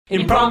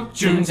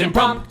Impromptunes,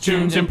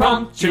 impromptunes,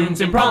 impromptunes,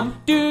 impromptunes.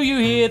 Do you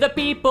hear the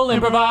people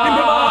improvising?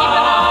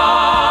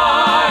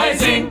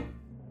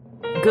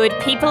 Good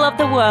people of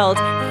the world,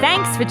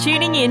 thanks for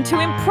tuning in to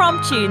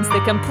Impromptunes, the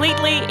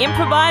completely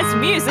improvised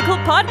musical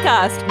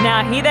podcast.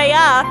 Now here they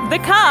are, the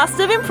cast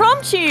of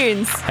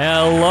Impromptunes.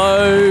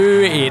 Hello,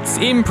 it's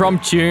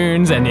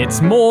Impromptunes and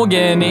it's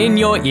Morgan in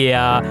your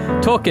ear,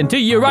 talking to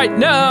you right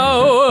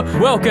now.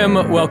 Welcome.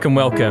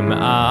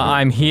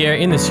 I'm here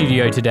in the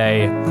studio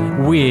today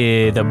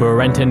with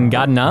Brenton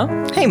Gardner.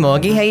 Hey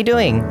Morgie, how you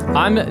doing?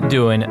 I'm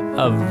doing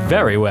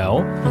very well.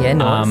 Yeah,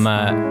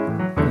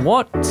 nice.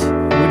 What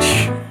would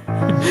you...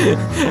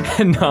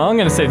 No, I'm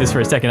going to save this for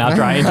a second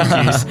after I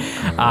introduce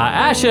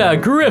Asher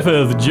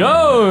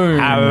Griffith-Jones.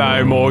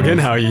 Hello, Morgan.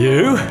 How are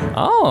you?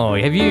 Oh,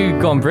 have you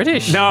gone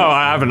British? No,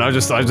 I haven't. I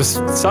just started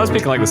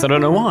speaking like this. I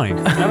don't know why.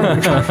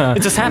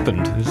 It just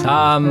happened.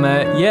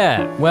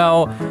 Yeah.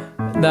 Well,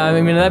 I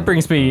mean, that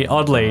brings me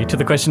oddly to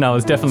the question I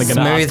was definitely going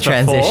to ask Smooth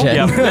transition.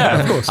 Yeah,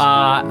 of course.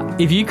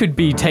 If you could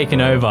be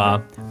taken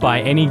over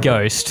by any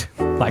ghost,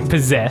 like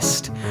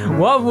possessed,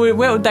 where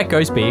would that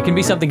ghost be? It can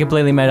be something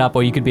completely made up,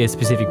 or you could be a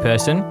specific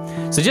person.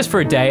 So just for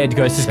a day, a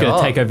ghost is going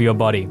to take over your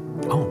body.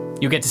 Oh.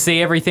 You'll get to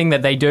see everything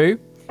that they do,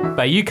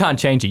 but you can't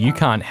change it. You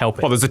can't help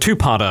it. Well, there's a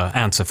two-parter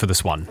answer for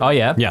this one. Oh,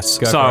 yeah? Yes.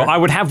 Go So for it. I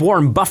would have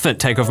Warren Buffett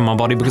take over my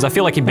body because I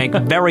feel like he'd make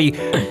very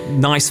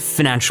nice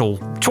financial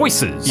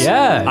choices.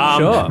 Yeah,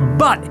 sure.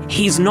 But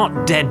he's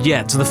not dead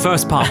yet, so the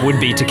first part would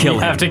be to kill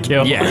him. Have to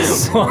kill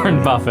Yes.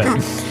 Warren Buffett.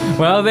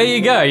 Well, there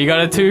you go. You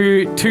got a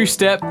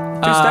two-step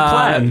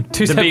plan.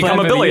 Two-step To become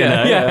plan a for the year.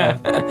 billionaire, Yeah.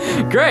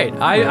 Great.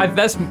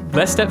 That's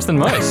less steps than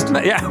most.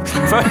 Yeah.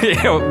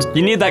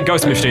 You need that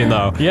ghost machine,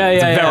 though. Yeah,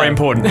 It's yeah. very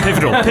important.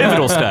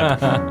 Pivotal step.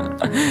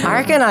 I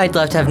reckon I'd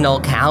love to have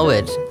Noel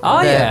Coward,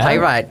 the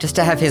playwright, just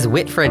to have his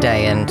wit for a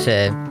day and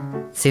to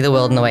see the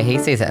world in the way he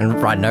sees it and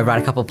write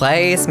a couple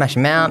plays, smash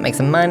them out, make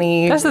some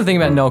money. That's the thing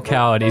about Noel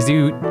Coward is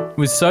he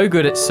was so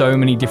good at so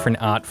many different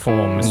art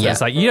forms. Yeah.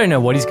 It's like you don't know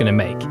what he's going to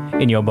make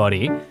in your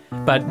body,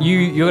 but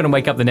you're going to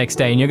wake up the next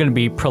day and you're going to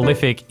be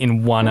prolific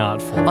in one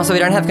art form. Also, we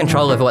don't have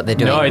control over what they're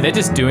doing. No, they're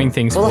just doing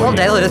things Well, the for whole you.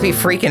 day will just be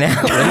freaking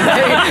out.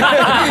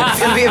 It's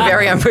going to be a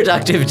very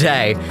unproductive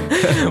day.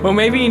 Well,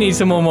 maybe you need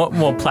someone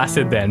more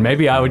placid then.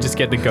 Maybe I would just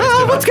get the ghost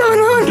Oh, of what's going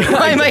on?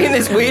 Why am I in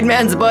this weird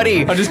man's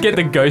body? I'll just get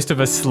the ghost of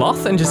a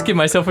sloth and just give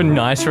myself a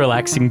nice,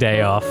 relaxing day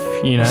off,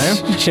 you know?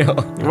 Sure.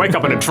 Wake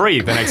up in a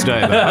tree the next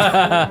day, though.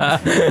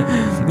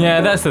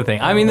 Yeah, that's the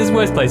thing. I mean, there's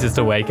worse places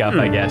to wake up,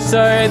 I guess. So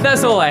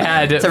that's all I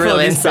had. It's a real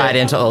insight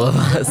into all of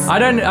us. I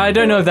don't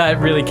know if that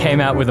really came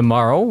out with a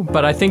moral,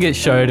 but I think it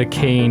showed a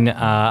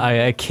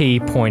key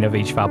point of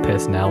each of our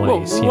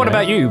personalities. What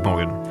about you,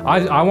 Morgan?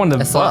 I want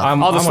the sloth. I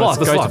the want sloth, a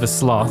the ghost sloth. of a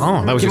sloth.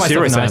 Oh, that was Give your myself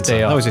serious a nice answer.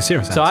 day off. That was your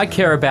serious So answer. I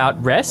care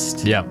about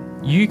rest. Yeah.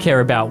 You care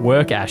about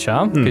work,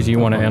 Asher, because you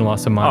want to earn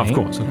lots of money. of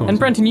course. And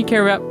Brenton, you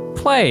care about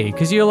play,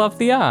 because you love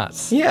the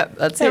arts. Yeah,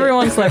 that's it.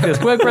 Everyone's like this.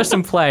 Work, rest,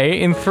 and play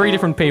in 3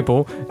 different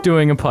people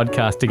doing a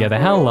podcast together.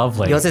 How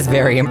lovely. Yours is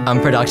very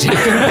unproductive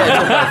compared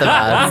to both of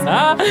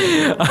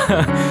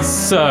us.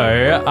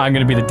 So, I'm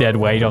going to be the dead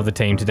weight of the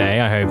team today.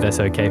 I hope that's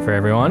okay for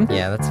everyone.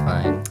 Yeah, that's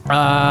fine.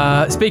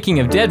 Speaking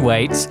of dead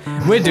weights,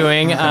 we're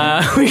doing, we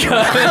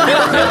got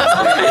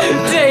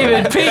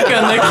David Peak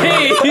on the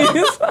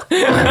keys.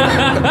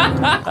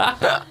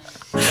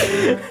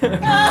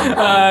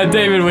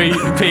 David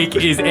Peak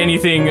is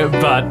anything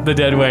but the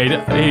dead weight.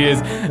 He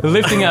is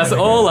lifting us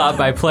all up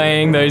by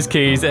playing those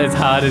keys as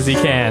hard as he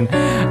can.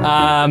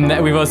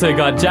 We've also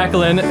got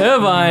Jacqueline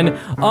Irvine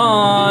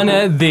on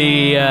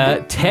the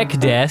tech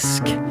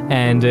desk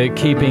and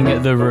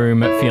keeping the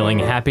room feeling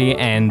happy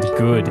and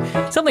good.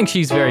 Something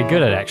she's very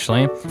good at,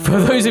 actually. For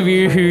those of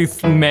you who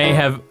may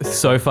have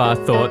so far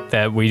thought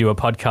that we do a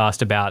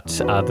podcast about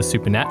the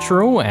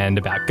supernatural and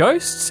about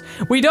ghosts,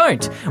 we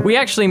don't. We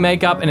actually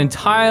make up an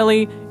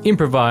entirely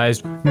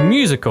improvised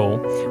musical,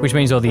 which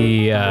means all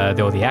the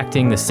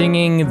acting, the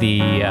singing,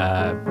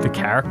 the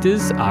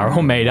characters are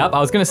all made up. I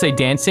was going to say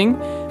dancing,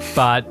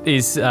 but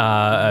is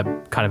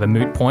kind of a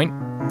moot point.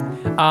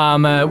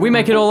 We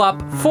make it all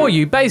up for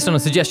you based on a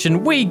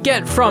suggestion we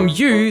get from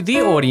you,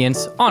 the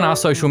audience, on our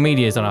social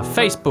medias, on our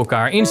Facebook,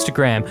 our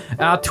Instagram,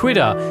 our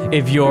Twitter,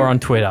 if you're on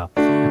Twitter.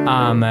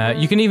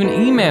 You can even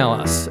email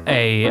us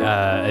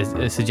a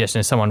suggestion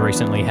as someone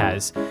recently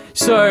has.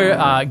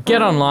 So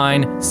get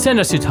online, send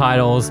us your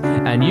titles,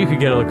 and you could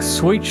get a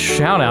sweet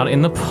shout out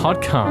in the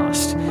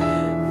podcast.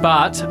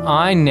 But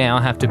I now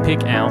have to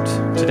pick out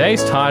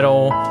today's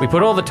title. We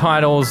put all the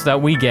titles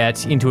that we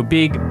get into a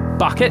big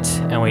bucket,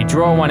 and we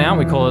draw one out.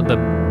 We call it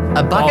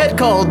A bucket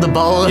called the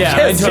Bowl of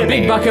Destiny. Into a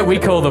big bucket we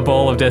call the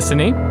Bowl of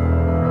Destiny.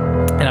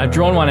 And I've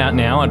drawn one out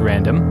now at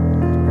random,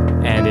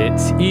 and it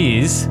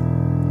is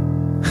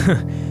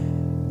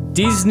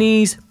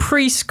Disney's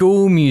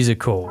preschool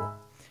musical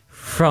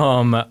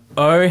from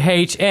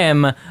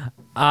OHM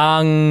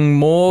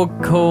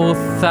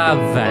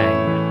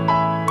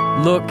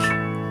Angmorkothavang. Look,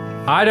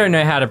 I don't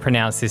know how to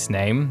pronounce this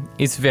name.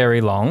 It's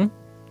very long,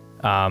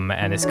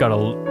 and it's got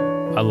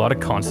a a lot of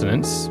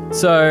consonants.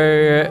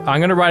 So I'm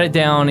going to write it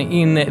down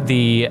in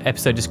the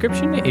episode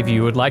description if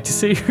you would like to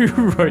see who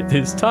wrote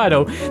this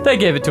title. They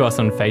gave it to us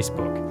on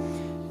Facebook.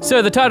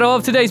 So the title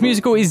of today's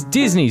musical is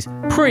Disney's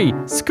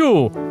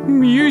Preschool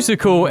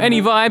Musical.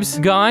 Any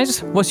vibes,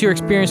 guys? What's your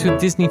experience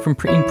with Disney in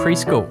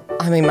preschool?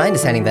 I mean, my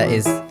understanding that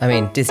is,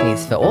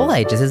 Disney's for all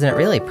ages, isn't it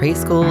really?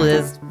 Preschool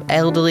is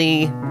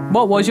elderly.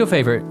 What was your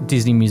favorite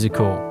Disney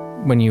musical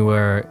when you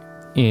were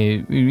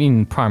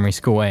in primary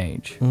school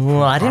age?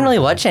 Well, I didn't really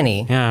watch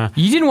any. Yeah.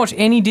 You didn't watch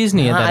any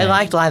Disney at that I age?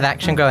 liked live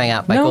action growing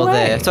up. No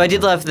way. So I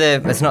did love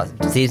it's not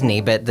Disney,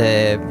 but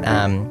the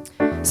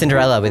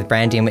Cinderella with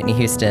Brandy and Whitney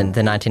Houston,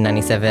 the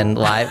 1997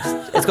 live.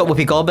 It's got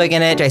Whoopi Goldberg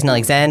in it, Jason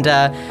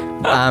Alexander,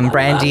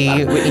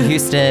 Brandy, Whitney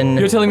Houston.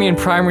 You're telling me in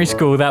primary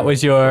school that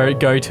was your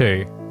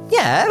go-to?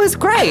 Yeah, it was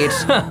great.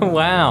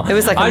 Wow. It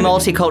was like a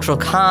multicultural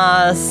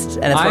cast.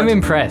 And I'm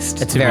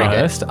impressed, It's to be very good.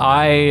 honest.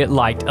 I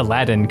liked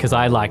Aladdin because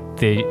I liked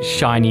the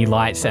shiny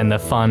lights and the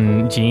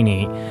fun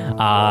genie.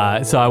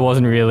 So I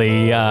wasn't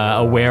really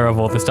aware of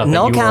all the stuff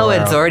Noel that you were aware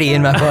Coward's of. already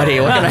in my body,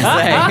 what can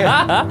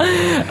I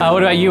say?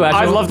 What about you, Ashel?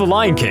 I love The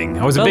Lion King.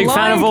 I was a The big fan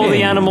Lion of all the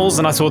King. animals,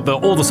 and I thought that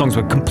all the songs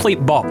were complete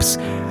bops.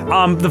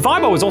 The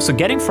vibe I was also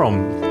getting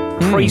from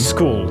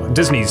preschool,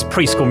 Disney's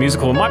preschool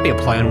musical, it might be a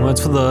play on words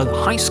for the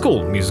high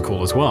school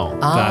musical as well,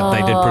 that they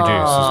did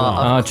produce as well.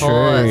 Oh, Of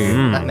course.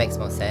 true. That makes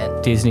more sense.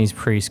 Disney's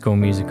preschool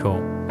musical.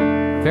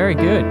 Very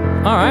good.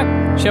 All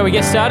right, shall we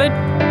get started?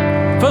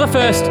 For the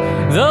first,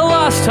 the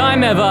last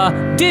time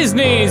ever,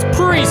 Disney's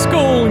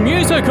preschool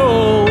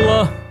musical.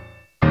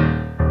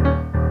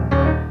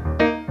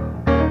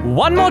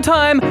 One more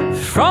time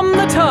from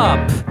the top.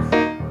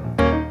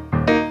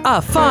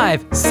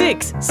 5,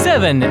 6,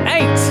 7, 8.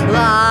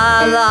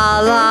 La la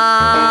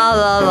la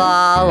la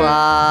la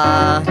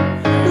la.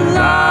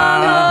 La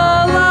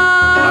la la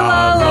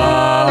la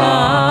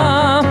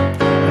la.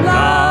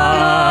 La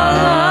la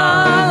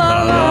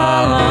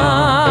la la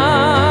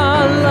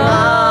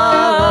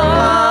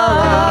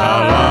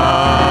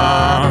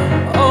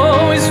la.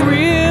 Oh, it's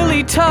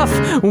really tough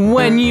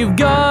when you've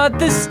got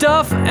the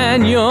stuff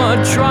and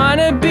you're trying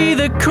to be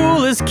the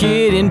coolest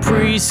kid in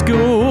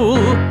preschool.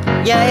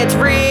 Yeah, it's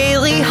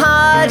really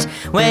hard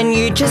when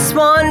you just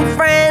want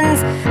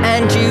friends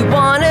and you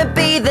wanna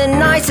be the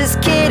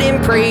nicest kid in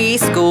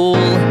preschool.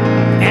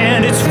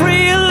 And it's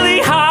really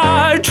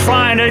hard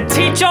trying to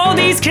teach all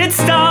these kids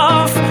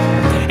stuff.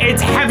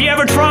 Have you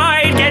ever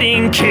tried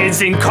getting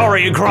kids in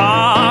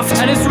choreographed?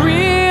 And it's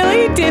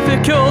really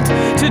difficult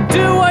to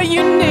do what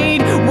you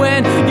need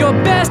when your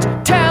best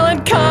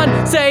talent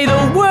can't say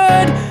the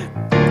word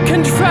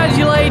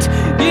congratulate.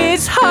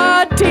 It's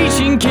hard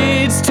teaching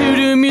kids to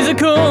do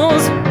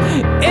musicals.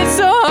 It's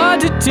so hard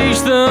to teach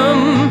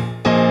them.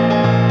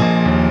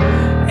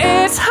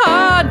 It's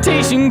hard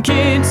teaching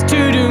kids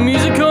to do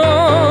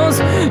musicals.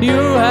 You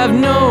have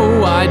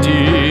no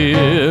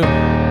idea.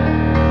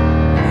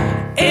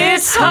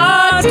 It's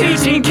hard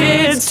teaching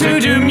kids to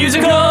do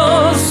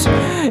musicals.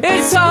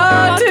 It's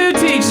hard to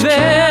teach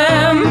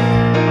them.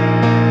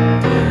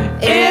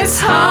 It's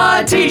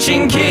hard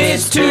teaching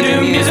kids to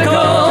do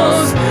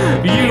musicals.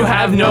 You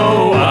have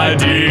no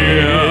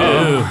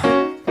idea.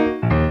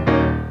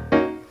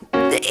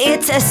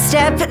 It's a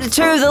step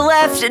to the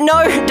left.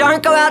 No,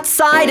 don't go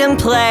outside and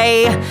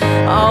play.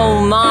 Oh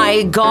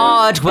my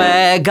god,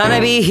 we're gonna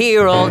be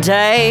here all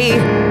day.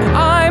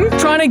 I'm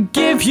trying to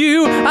give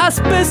you a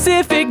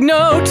specific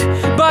note,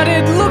 but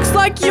it looks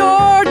like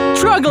you're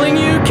struggling.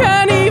 You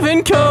can't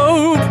even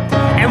cope.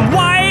 And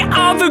why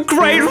are the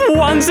grade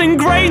 1s and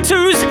grade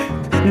 2s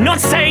not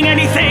saying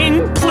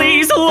anything?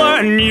 Please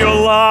learn your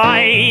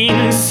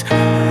lines.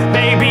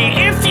 Maybe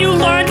if you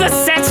learned the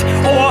set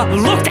or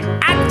looked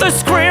at the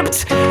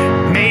script,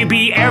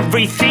 maybe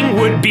everything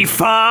would be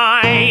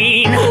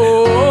fine.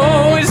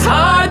 Oh, it's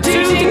hard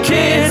teaching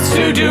kids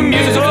to do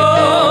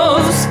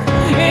musicals.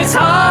 It's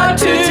hard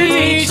to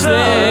teach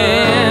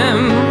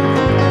them.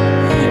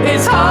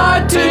 It's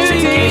hard to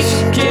teach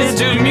kids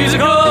to do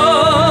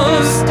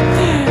musicals.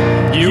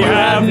 You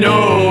have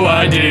no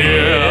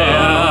idea.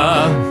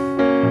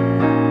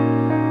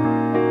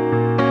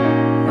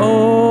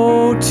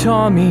 Oh,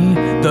 Tommy,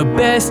 the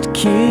best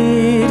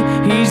kid.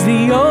 He's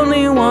the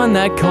only one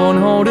that can't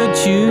hold a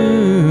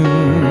tune.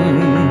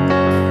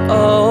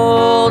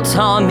 Oh,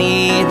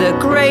 Tommy, the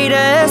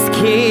greatest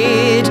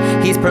kid.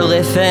 He's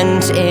prolific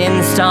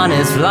in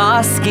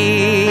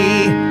Stanislavski.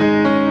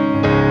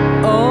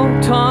 Oh,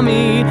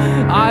 Tommy,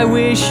 I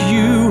wish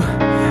you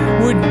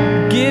would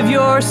give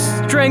your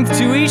strength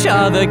to each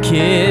other,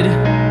 kid.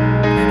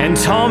 And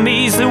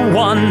Tommy's the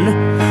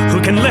one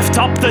who can lift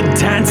up the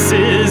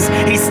dances.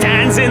 He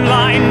stands in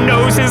line,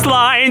 knows his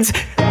lines.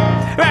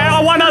 And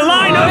I want a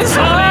line of It's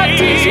hard Tommy.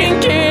 teaching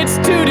kids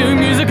to do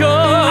musicals.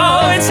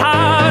 Oh, it's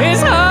hard.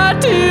 It's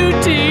hard to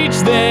teach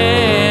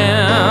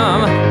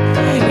them.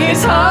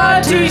 It's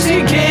hard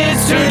teaching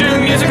kids to do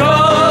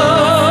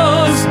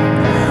musicals.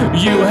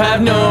 You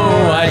have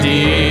no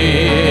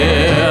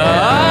idea.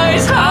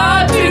 It's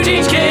hard to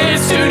teach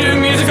kids to do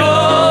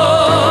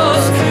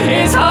musicals.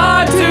 It's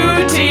hard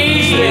to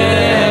teach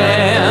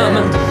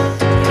them.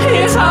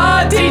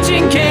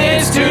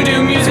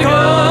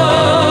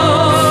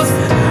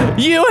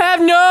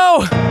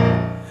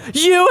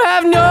 You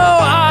have no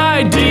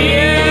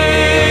idea.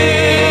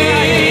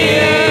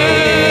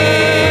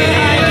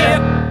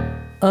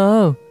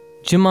 Oh,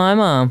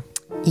 Jemima,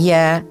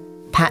 Yeah,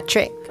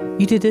 Patrick.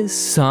 you did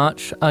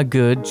such a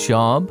good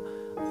job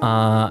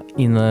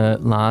in the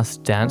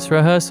last dance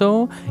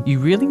rehearsal. You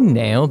really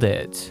nailed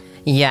it.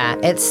 Yeah,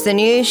 it's the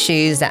new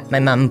shoes that my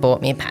mum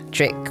bought me,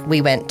 Patrick.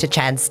 We went to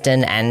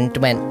Chadstone and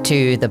went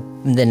to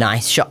the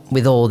nice shop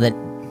with all the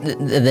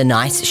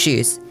nice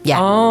shoes.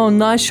 Yeah. Oh,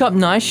 Nice Shop,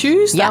 Nice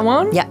Shoes? yeah, That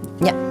one? Yeah,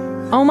 yeah.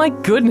 Oh my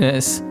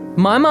goodness.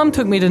 My mum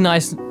took me to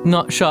Nice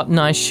Not Shop,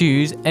 Nice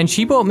Shoes, and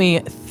she bought me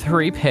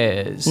 3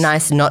 pairs.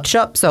 Nice not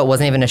shop, so it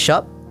wasn't even a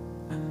shop.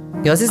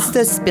 Yours is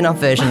the spin-off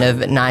version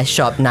of Nice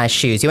Shop, Nice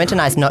Shoes. You went to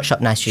Nice Not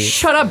Shop, Nice Shoes.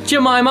 Shut up,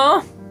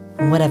 Jemima.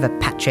 Whatever,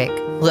 Patrick.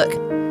 Look,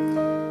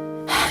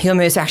 your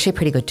moves are actually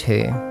pretty good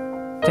too.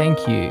 Thank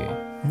you.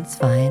 That's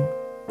fine.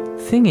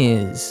 Thing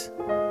is,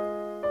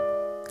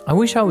 I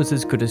wish I was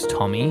as good as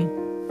Tommy.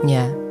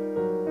 Yeah.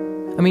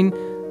 I mean,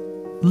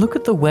 look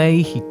at the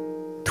way he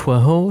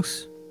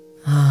twirls.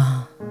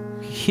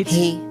 He hits.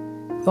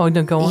 Oh,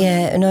 no, go on.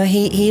 Yeah, no,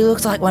 he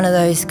looks like one of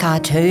those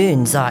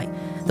cartoons, like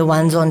the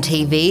ones on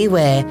TV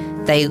where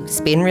they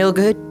spin real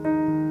good.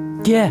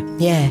 Yeah.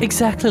 Yeah.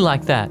 Exactly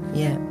like that.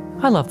 Yeah.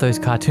 I love those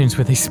cartoons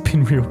where they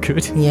spin real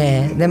good.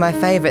 Yeah, they're my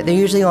favourite. They're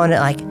usually on at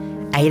like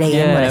 8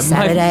 a.m. on a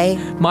Saturday.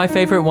 My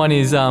favorite one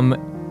is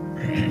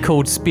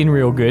called Spin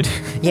Real Good.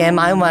 Yeah,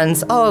 my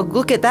one's, oh,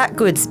 look at that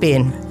good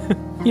spin.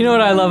 You know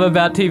what I love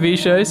about TV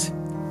shows?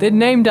 They're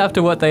named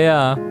after what they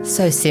are.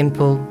 So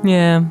simple.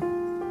 Yeah.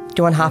 Do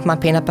you want half my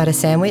peanut butter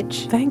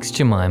sandwich? Thanks,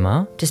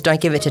 Jemima. Just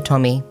don't give it to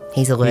Tommy.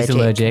 He's allergic. He's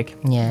allergic.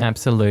 Yeah.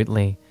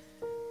 Absolutely.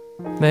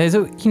 There's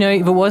a, you know,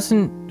 if it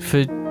wasn't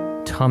for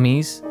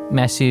Tommy's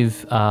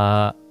massive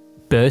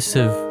bursts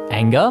of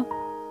anger,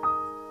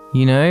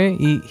 you know,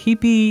 he'd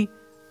be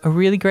a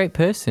really great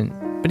person.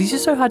 But he's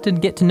just so hard to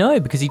get to know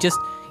because he just,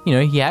 you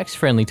know, he acts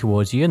friendly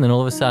towards you and then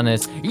all of a sudden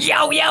it's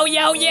yo, yo,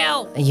 yo,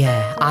 yo.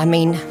 Yeah, I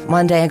mean,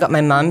 one day I got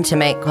my mum to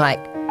make like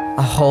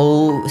a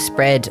whole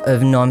spread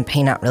of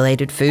non-peanut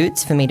related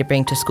foods for me to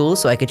bring to school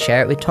so I could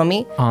share it with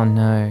Tommy. Oh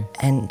no.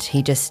 And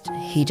he just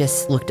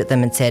looked at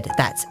them and said,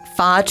 that's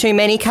far too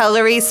many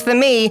calories for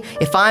me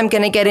if I'm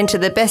going to get into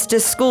the best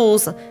of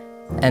schools.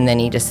 And then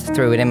he just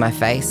threw it in my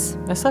face.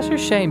 That's such a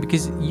shame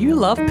because you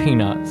love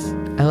peanuts.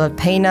 I love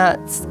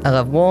peanuts, I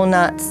love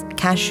walnuts,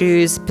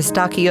 cashews,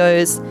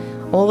 pistachios,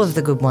 all of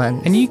the good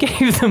ones. And you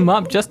gave them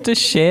up just to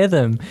share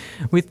them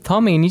with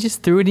Tommy and you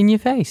just threw it in your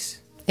face.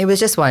 It was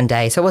just one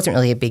day, so it wasn't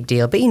really a big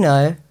deal. But you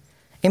know,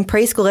 in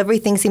preschool,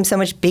 everything seems so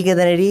much bigger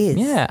than it is.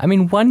 Yeah, I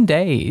mean, one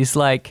day is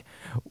like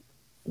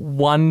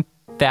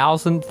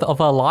 1,000th of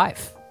a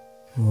life.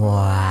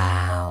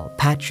 Wow.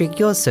 Patrick,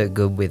 you're so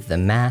good with the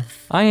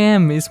math. I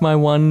am. Is my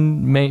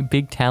one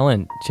big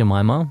talent,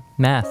 Jemima.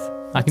 Math.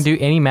 I can do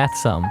any math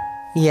sum.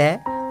 Yeah?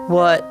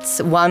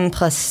 What's 1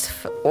 plus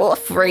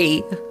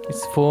 3?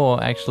 It's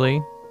 4,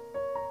 actually.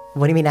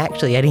 What do you mean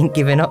actually? I didn't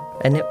give it up.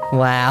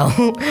 Wow.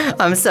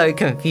 I'm so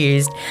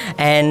confused.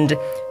 And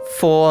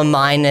 4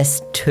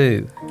 minus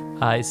 2.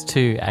 It's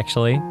 2,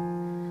 actually.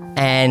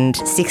 And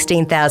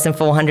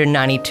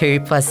 16,492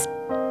 plus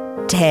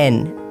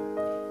 10.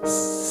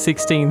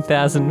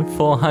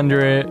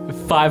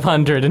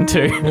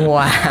 16,502.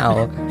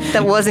 Wow.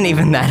 That wasn't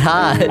even that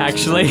hard.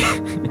 Actually,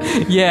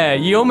 yeah,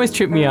 you almost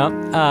tripped me up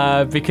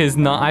because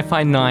I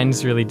find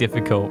 9's really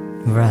difficult.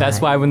 Right. That's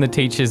why when the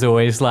teacher's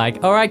always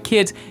like, all right,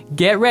 kids,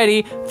 get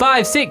ready,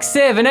 5, 6,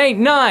 7, 8,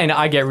 9,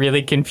 I get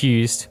really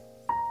confused.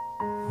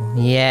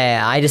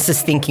 Yeah, I just was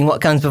thinking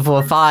what comes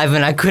before 5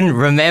 and I couldn't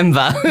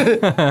remember.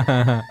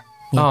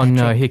 Oh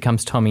no, here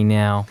comes Tommy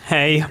now.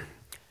 Hey,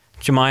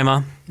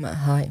 Jemima,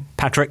 Hi.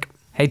 Patrick.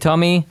 Hey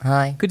Tommy,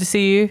 Hi. good to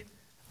see you.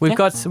 We've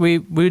got we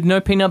no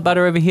peanut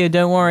butter over here,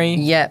 don't worry.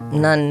 Yeah,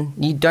 none.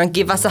 You don't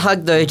give us a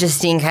hug though,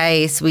 just in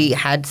case we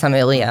had some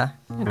earlier.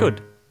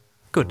 Good.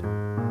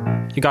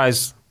 You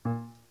guys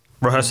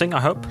rehearsing,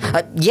 I hope?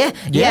 Yeah.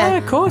 Yeah,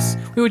 of course.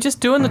 We were just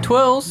doing the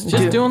twirls.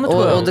 Doing the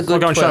twirls. All the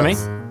good Go and show me.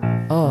 twirls.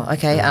 Oh,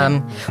 okay.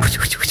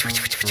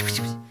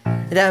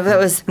 That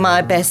was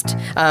my best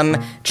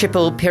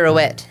triple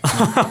pirouette.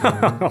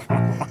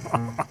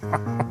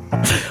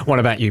 What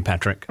about you,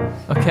 Patrick?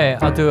 Okay,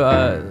 I'll do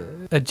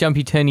a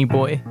jumpy turny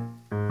boy.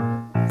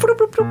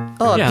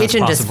 Oh, Yeah, a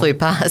pigeon that's just flew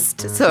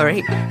past.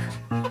 Sorry.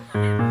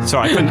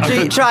 Sorry, I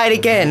couldn't. Try it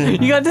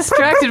again. You got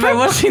distracted by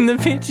watching the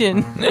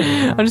pigeon.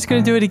 I'm just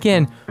gonna do it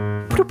again.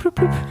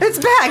 It's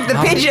back, the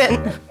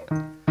pigeon.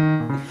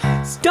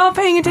 Stop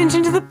paying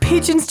attention to the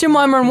pigeons,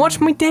 Jemima, and watch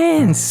me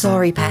dance.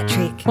 Sorry,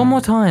 Patrick. One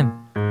more time.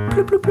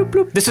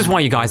 This is why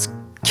you guys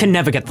can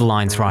never get the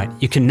lines right.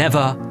 You can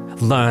never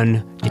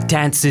learn your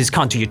dances,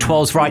 can't do your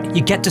twirls right.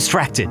 You get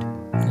distracted.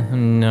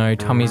 No,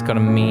 Tommy's got a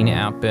mean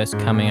outburst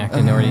coming, I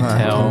can already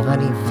tell.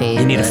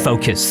 You need to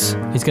focus.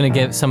 He's gonna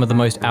get some of the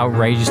most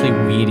outrageously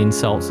weird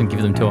insults and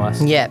give them to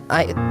us. Yeah,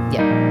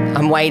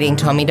 I'm waiting,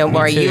 Tommy. Don't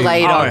worry. You too.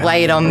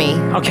 lay it on me.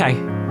 Okay,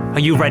 are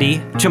you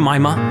ready,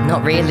 Jemima?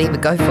 Not really,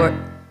 but go for it.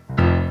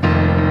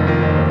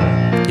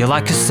 You're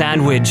like a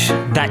sandwich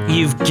that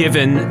you've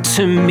given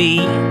to me.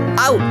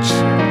 Ouch!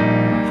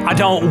 I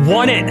don't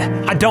want it.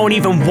 I don't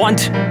even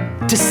want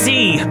to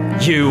see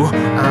you.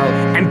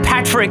 Ow. And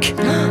Patrick,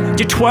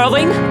 you're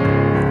twirling?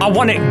 I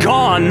want it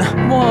gone.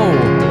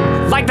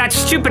 Whoa. Like that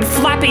stupid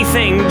flappy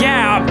thing,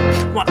 yeah.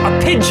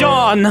 A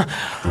pigeon.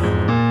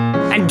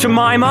 And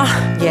Jemima,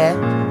 Yeah?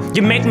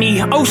 you make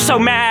me oh so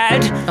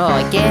mad.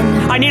 Oh,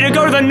 again? I need to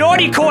go to the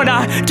naughty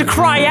corner to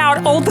cry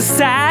out all the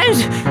sad.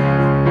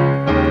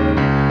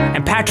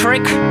 And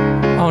Patrick,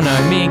 Oh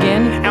no, me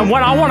again? and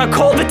when I want to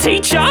call the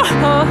teacher,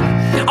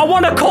 I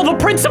want to call the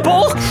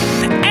principal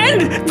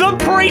and the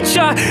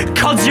preacher.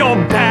 'Cause you're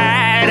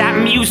bad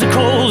at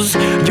musicals,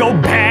 you're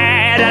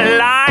bad at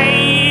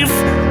life.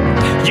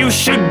 You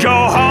should go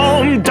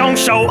home, don't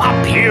show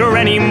up here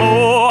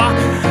anymore.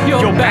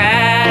 You're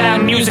bad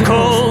at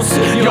musicals,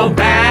 you're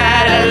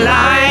bad at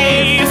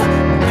life.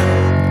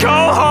 Go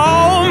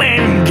home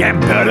and get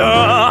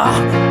better.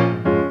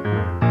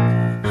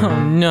 Oh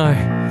no.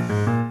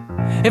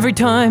 Every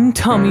time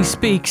Tommy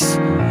speaks,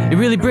 it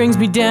really brings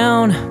me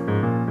down.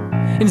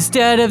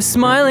 Instead of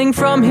smiling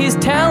from his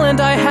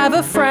talent, I have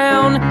a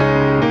frown.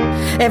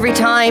 Every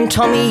time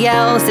Tommy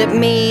yells at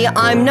me,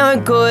 I'm no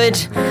good.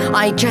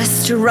 I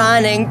just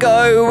run and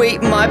go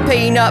eat my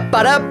peanut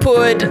butter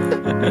pud.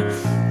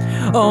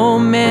 Oh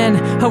man,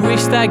 I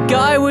wish that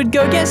guy would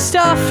go get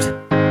stuffed.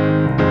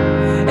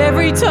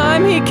 Every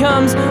time he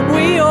comes,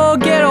 we all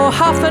get all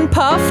huff and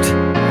puffed.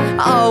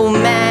 Oh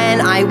man,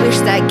 I wish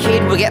that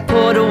kid would get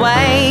pulled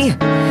away,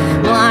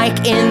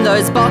 like in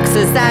those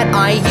boxes that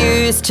I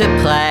used to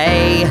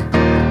play.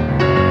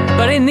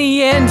 But in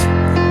the end,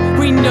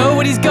 we know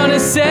what he's gonna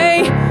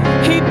say.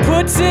 He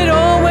puts it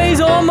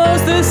always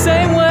almost the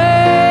same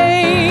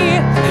way.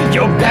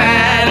 You're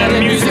bad at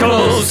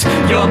musicals,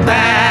 you're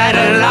bad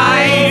at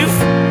life.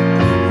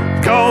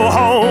 Go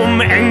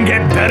home and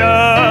get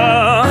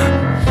better.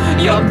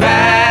 You're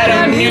bad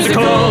at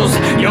musicals,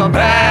 you're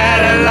bad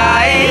at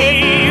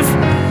life.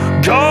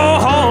 Go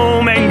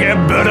home and get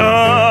better.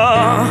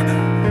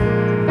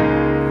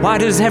 Why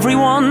does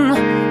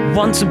everyone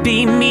want to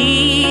be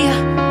me?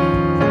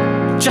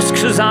 Just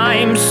 'cause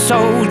I'm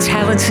so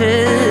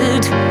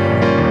talented.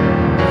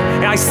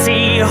 I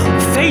see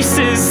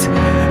faces,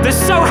 they're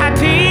so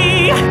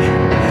happy,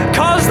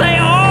 'cause they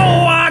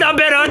all want a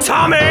bit of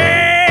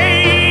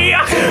Tommy.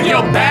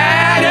 You're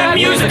bad at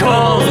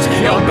musicals,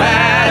 you're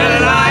bad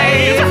at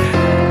life.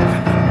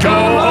 Go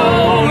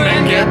home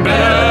and get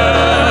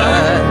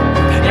better.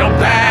 You're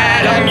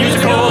bad at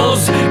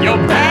musicals,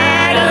 you're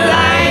bad at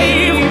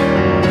life.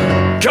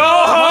 Go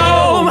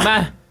home,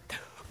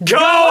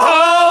 go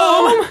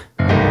home,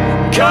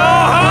 go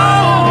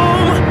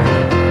home,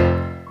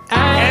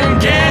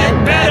 and get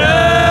better.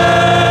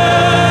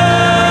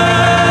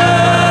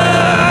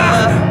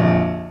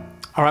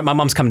 All right, my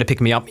mum's coming to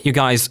pick me up. You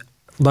guys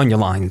learn your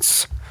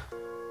lines.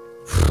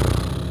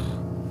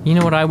 You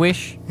know what I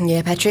wish?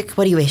 Yeah, Patrick,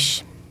 what do you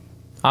wish?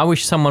 I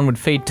wish someone would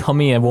feed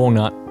Tommy a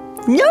walnut.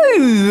 No,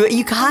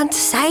 you can't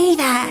say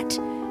that.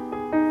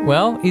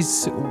 Well,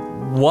 is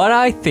what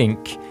I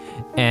think.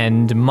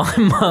 And my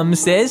mum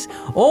says,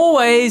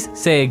 always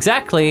say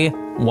exactly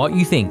what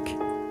you think.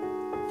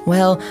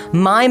 Well,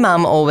 my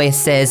mum always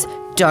says,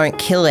 don't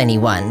kill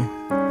anyone.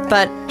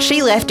 But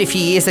she left a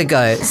few years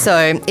ago,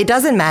 so it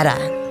doesn't matter.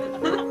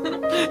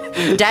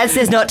 Dad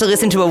says not to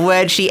listen to a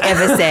word she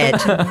ever said.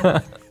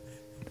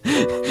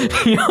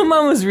 Your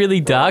mum was really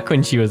dark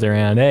when she was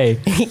around, eh?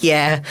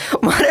 Yeah,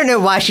 well, I don't know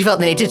why she felt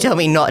the need to tell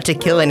me not to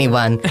kill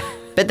anyone.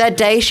 But that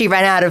day she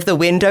ran out of the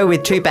window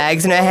with 2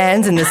 bags in her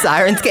hands and the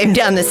sirens came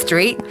down the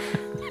street,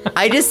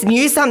 I just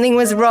knew something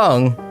was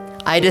wrong.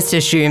 I just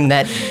assumed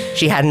that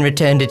she hadn't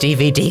returned a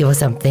DVD or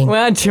something.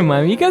 Wow,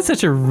 Jemima, you got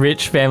such a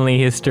rich family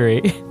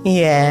history.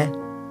 Yeah.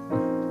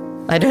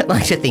 I don't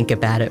like to think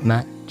about it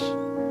much.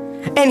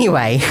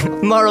 Anyway,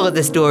 moral of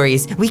the story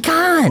is we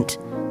can't.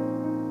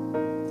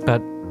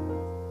 But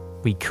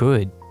we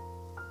could.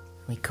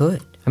 We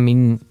could. I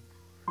mean,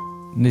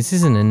 this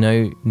isn't a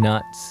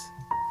no-nuts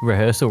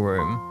rehearsal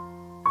room.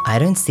 I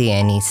don't see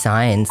any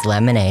signs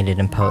laminated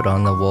and put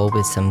on the wall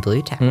with some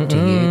blue tack, do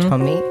you,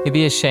 Tommy? It'd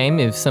be a shame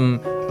if some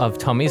of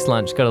Tommy's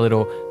lunch got a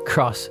little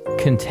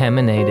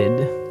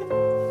cross-contaminated.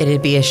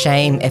 It'd be a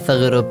shame if a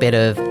little bit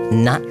of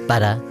nut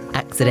butter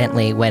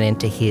accidentally went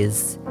into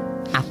his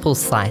apple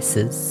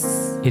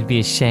slices. It'd be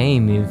a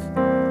shame if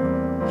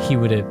he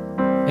would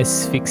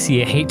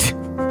asphyxiate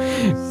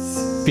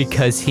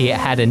because he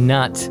had a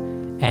nut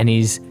and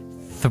his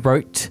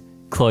throat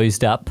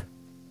closed up.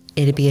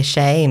 It'd be a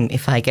shame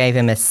if I gave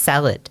him a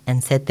salad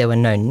and said there were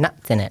no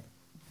nuts in it,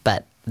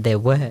 but there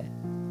were.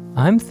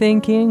 I'm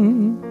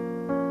thinking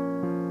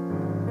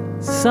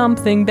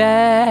something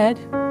bad.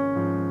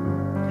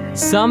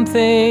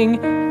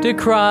 Something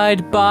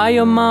decried by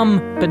your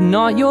mum, but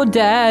not your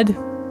dad.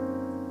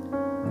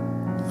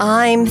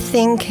 I'm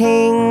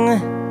thinking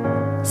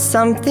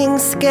something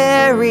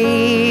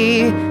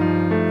scary.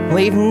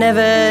 We've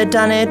never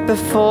done it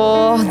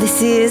before.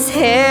 This is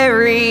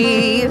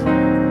hairy.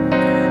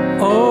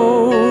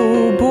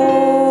 Oh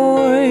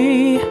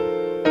boy,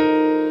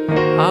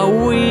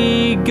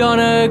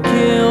 gonna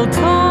kill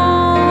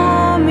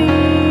Tommy?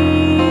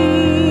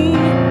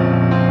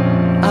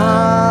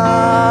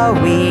 Are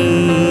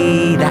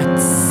we?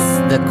 That's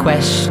the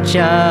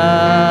question.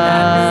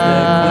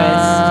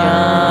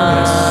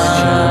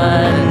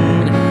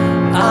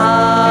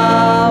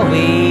 Are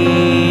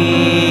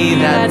we?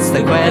 That's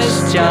the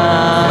question.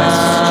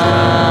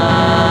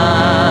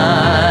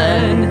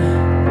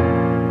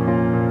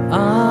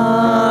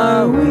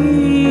 Are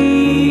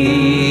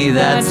we?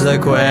 That's the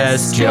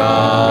question.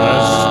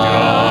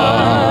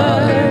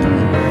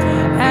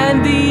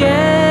 And the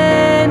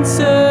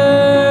answer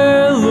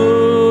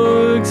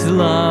looks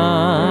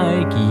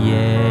like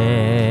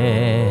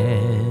yes.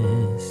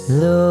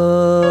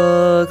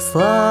 Looks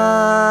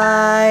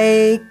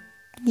like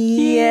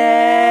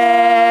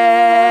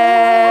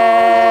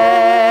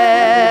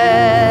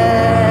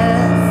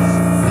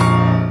yes.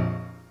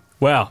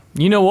 Wow,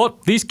 you know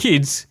what? These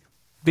kids,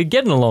 they're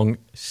getting along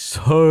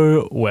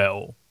so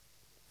well.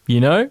 You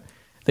know?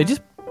 They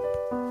just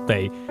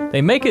they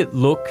make it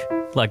look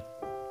like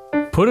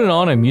putting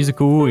on a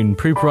musical in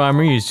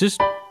pre-primary is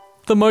just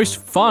the most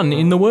fun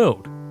in the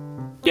world.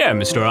 Yeah,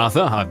 Mr.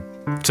 Arthur.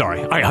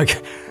 Sorry,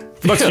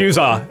 let's use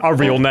our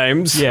real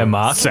names. Yeah,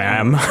 Mark.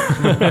 Sam.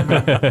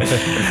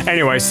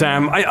 Anyway,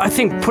 Sam, I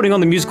think putting on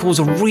the musical is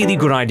a really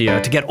good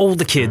idea to get all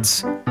the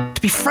kids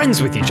to be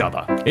friends with each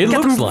other. It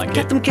looks like it.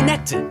 Get them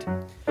connected.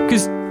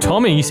 Because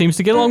Tommy seems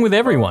to get along with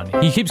everyone.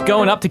 He keeps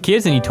going up to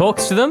kids and he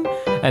talks to them,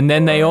 and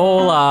then they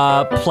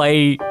all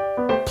play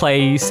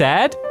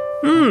sad.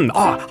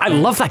 Oh, I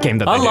love that game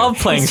that they I do. love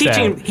playing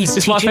sad. He's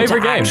It's my teaching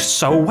favorite to game. act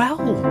so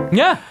well.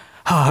 Yeah,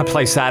 I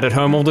play sad at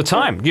home all the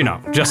time. You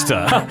know, just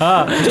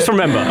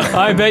remember.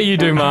 I bet you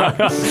do, Mark.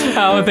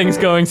 How are things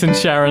going since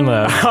Sharon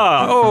left?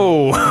 Yeah,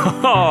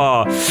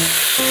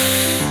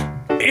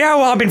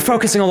 well, I've been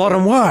focusing a lot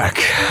on work.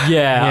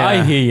 Yeah,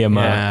 I hear you,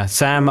 Mark. Yeah,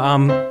 Sam,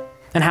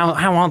 and how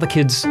are the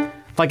kids?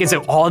 Like, is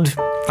it odd,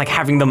 like,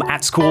 having them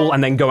at school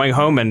and then going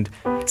home and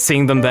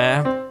seeing them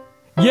there?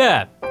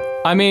 Yeah,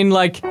 I mean,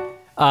 like,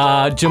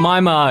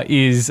 Jemima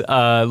is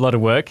a lot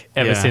of work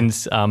ever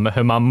since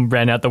her mum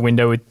ran out the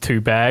window with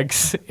 2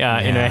 bags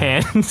in her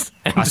hands.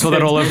 I saw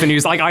that all over the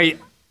news. Like,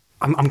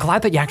 I'm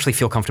glad that you actually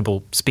feel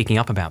comfortable speaking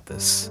up about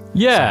this.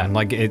 Yeah, Sam.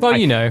 Like, well,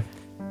 you know,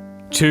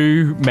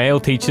 2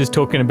 male teachers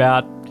talking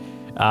about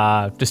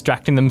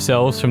distracting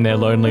themselves from their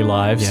lonely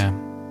lives. Yeah.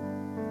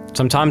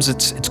 Sometimes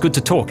it's good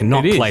to talk and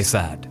not It is. play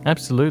sad.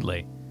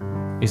 Absolutely.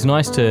 It's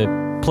nice to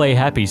play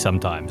happy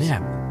sometimes. Yeah,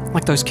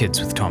 like those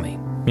kids with Tommy.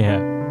 Yeah.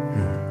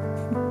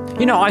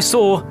 You know, I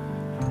saw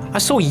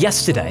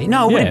yesterday.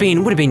 No, it would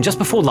Yeah. have been just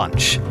before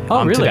lunch.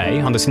 Oh, really? Today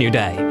on this new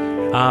day.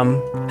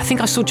 I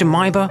think I saw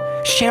Jemima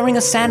sharing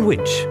a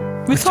sandwich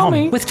With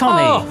Tommy? With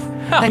Tommy. Oh,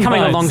 how they're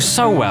coming nice. along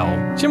so well.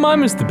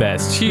 Jemima's the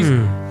best. She's.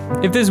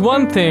 If there's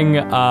one thing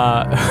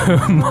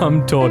her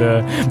mum taught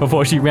her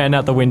before she ran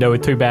out the window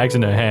with 2 bags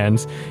in her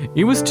hands,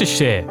 it was to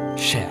share.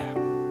 Share.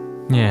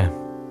 Yeah.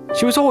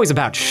 She was always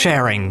about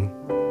sharing,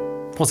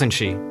 wasn't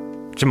she?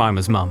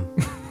 Jemima's mum.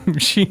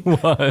 She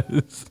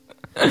was.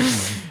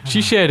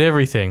 She shared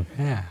everything.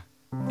 Yeah.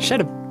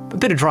 Shared a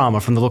bit of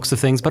drama from the looks of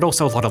things, but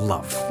also a lot of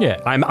love.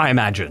 Yeah. I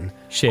imagine.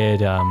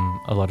 Shared a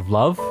lot of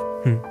love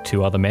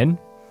to other men.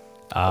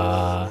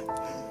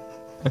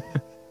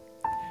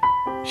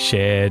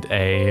 Shared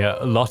a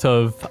lot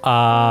of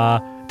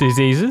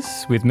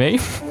diseases with me.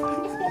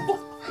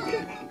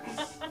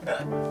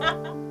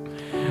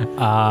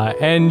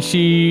 And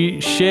she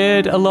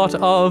shared a lot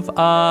of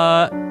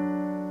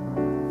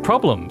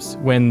problems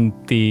when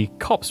the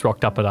cops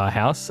rocked up at our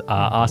house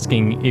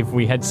asking if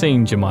we had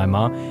seen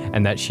Jemima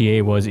and that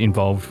she was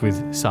involved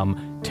with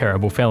some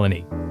terrible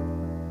felony.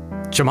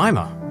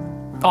 Jemima.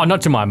 Oh,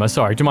 not Jemima,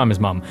 sorry, Jemima's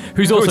mum,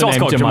 who's also named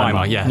called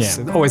Jemima. yes.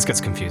 Yeah. It always gets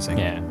confusing.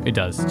 Yeah, it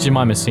does.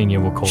 Jemima Senior,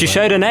 we'll call She her.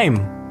 shared her name.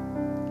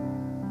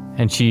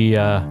 And she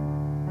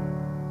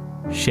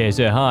shares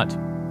her heart.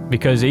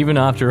 Because even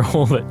after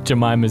all that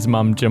Jemima's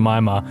mum,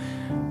 Jemima,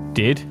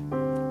 did,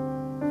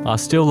 I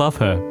still love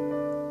her.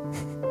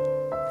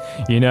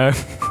 You know,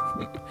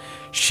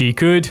 she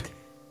could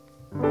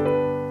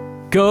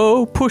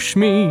go push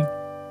me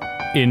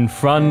in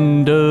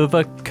front of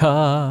a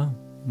car,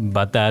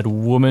 but that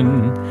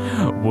woman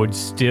would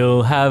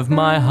still have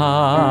my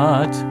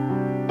heart.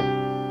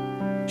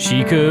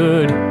 She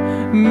could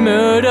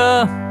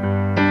murder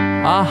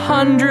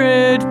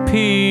 100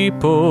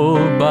 people,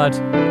 but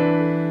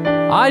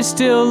I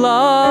still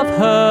love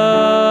her.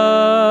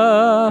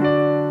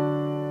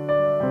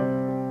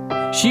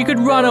 She could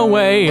run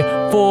away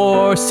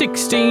for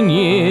 16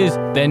 years,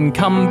 then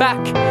come back,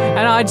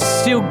 and I'd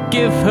still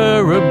give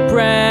her a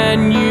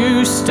brand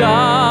new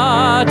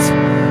start.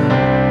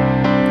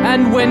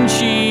 And when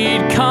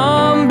she'd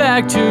come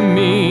back to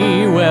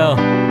me, well,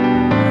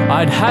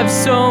 I'd have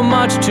so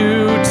much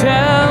to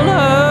tell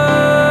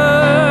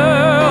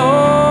her.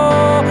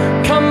 Oh,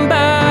 come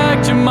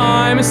back,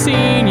 Jemima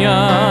Senior.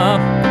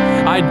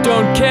 I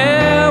don't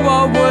care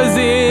what was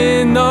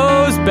in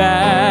those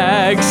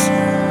bags.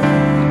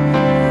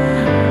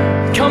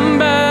 Come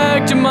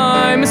back,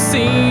 Jemima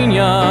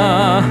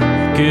Senior,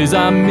 'cause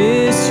I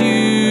miss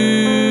you.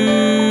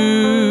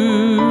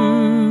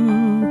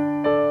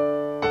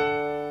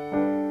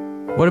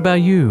 What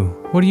about you?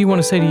 What do you want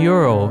to say to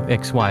your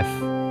ex-wife?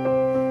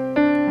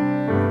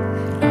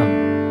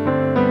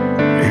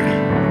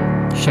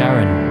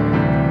 Sharon.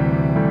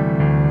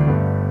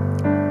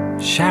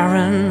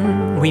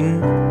 Sharon, we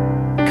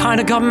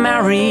kinda got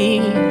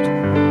married.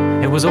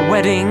 It was a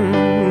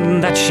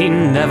wedding that she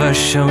never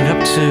showed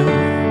up to.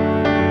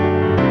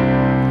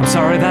 I'm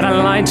sorry that I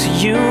lied to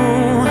you,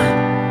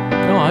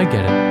 Oh, I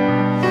get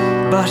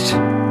it. but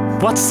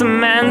what's a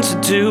man to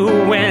do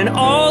when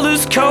all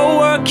his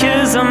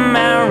co-workers are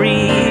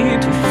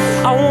married?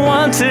 I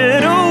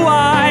wanted a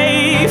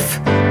wife,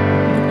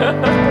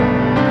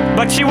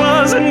 but she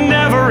was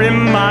never in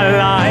my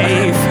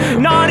life,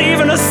 not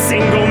even a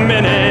single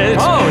minute.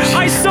 Oh,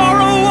 I saw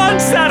her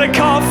once at a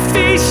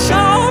coffee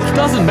shop,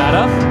 Doesn't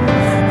matter.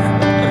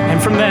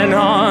 and from then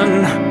on,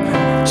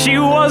 she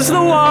was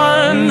the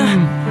one.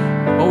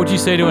 What would you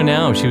say to her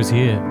now if she was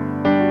here?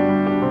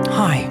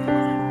 Hi,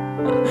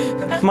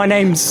 my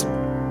name's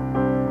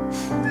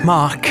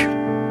Mark.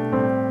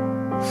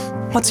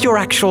 What's your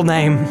actual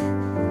name?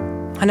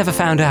 I never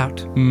found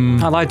out.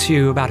 I lied to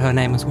you about her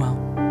name as well.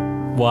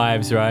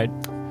 Wives, right?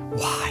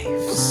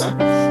 Wives.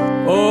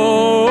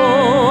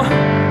 Oh,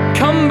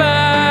 come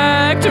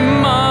back,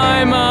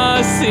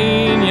 Jemima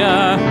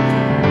Senior.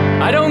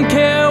 I don't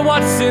care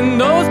what's in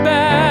those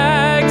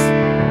bags.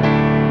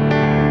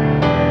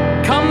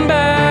 Come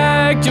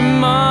back,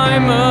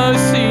 Jemima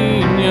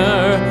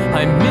Senior.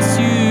 I miss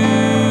you.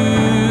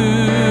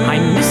 I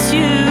miss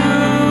you.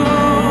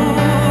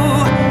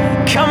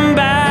 Come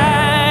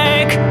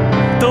back,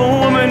 the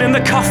woman in the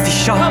coffee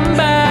shop. Come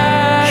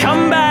back.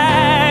 Come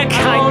back.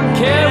 I don't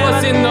care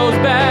what's in those Or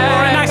in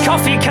that bags.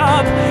 coffee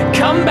cup.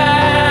 Come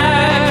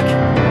back,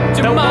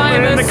 The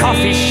woman in the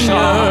coffee Senior.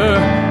 shop.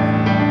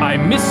 I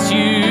miss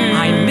you.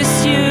 I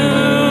miss you.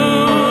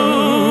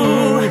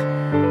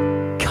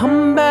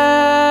 Come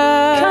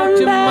back,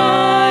 Come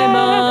back,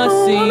 Jemima the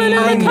woman in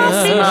the Senior.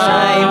 coffee shop.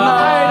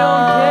 I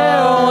don't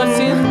care what's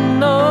in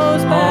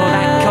those Oh, that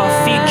bags.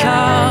 coffee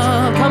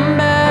cup. Come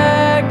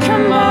back,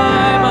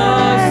 Jemima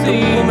the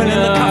Senior. woman in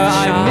the coffee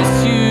shop. I miss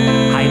you.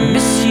 I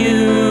miss you.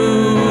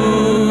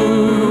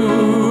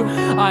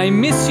 I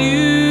miss you.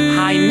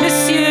 I miss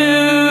you.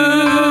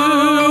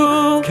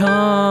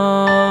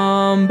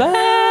 Come back.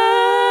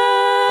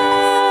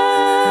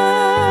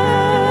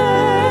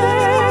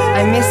 I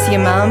miss you,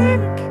 Mum.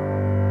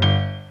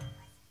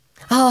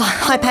 Oh,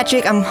 hi,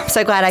 Patrick. I'm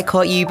so glad I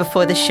caught you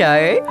before the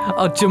show.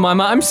 Oh,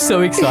 Jemima, I'm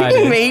so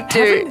excited. Me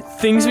too.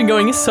 Things been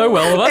going so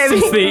well with us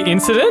since the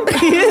incident.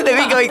 They've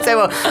been going so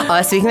well.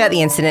 Oh, speaking about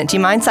the incident, do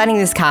you mind signing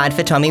this card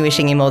for Tommy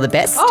wishing him all the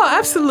best? Oh,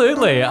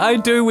 absolutely. I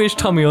do wish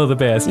Tommy all the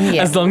best,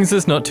 Yeah. as long as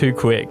it's not too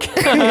quick.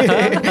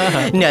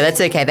 No, that's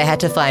okay. They had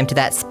to fly him to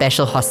that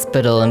special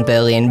hospital in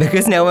Berlin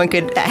because no one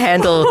could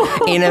handle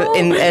in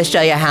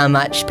Australia how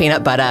much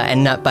peanut butter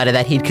and nut butter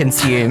that he'd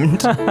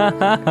consumed.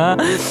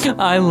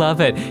 I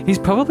love it. He's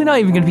probably not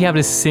even going to be able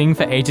to sing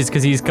for ages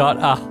because he's got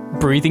a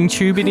breathing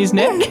tube in his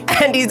neck.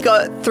 And he's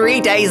got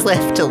 3 days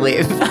left to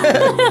live.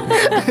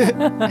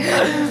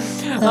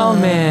 Oh,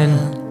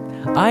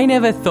 man. I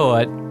never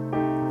thought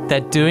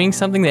that doing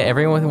something that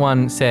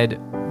everyone said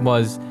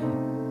was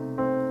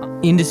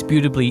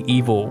indisputably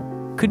evil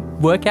could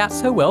work out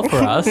so well for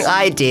us.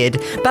 I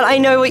did, but I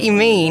know what you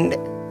mean.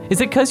 Is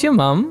it because your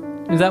mum?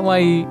 Is that why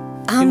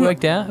it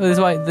worked out? Is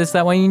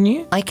that why you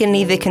knew? I can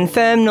neither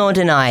confirm nor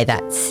deny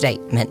that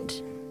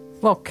statement.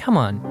 Well, come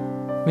on.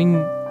 I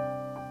mean,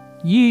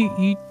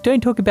 you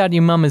don't talk about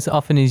your mum as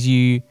often as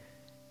you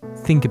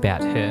think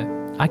about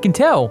her. I can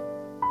tell.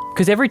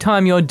 Because every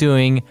time you're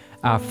doing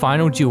our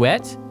final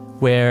duet,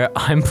 where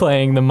I'm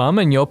playing the mum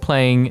and you're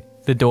playing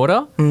the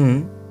daughter,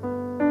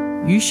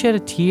 you shed a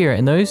tear,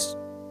 and those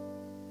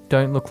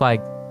don't look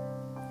like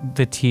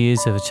the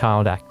tears of a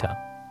child actor.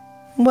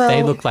 Well,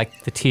 They look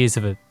like the tears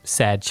of a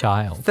sad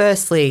child.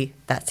 firstly,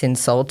 that's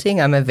insulting.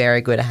 I'm a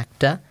very good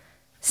actor.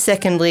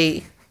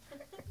 Secondly,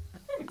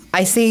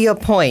 I see your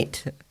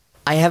point.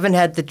 I haven't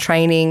had the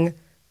training,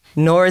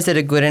 nor is it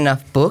a good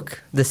enough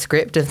book, the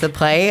script of the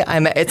play.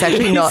 It's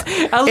actually not.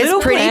 a little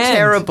It's pretty bland,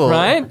 terrible.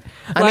 right?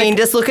 I mean,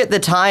 just look at the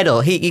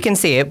title. You can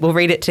see it. We'll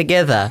read it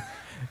together.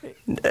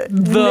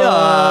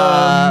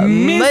 The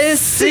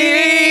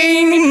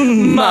Missing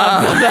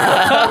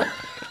Mother.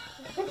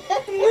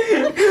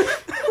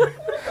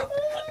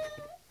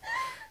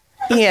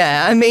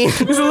 Yeah, I mean, It's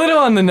a little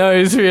on the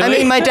nose, really. I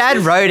mean, my dad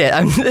wrote it.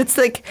 It's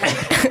like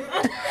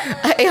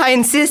I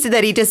insisted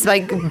that he just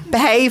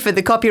pay for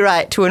the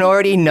copyright to an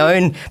already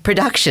known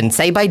production,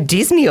 say by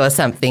Disney or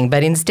something.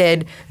 But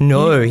instead,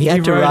 no, he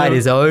had to write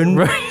his own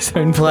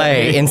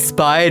play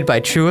inspired by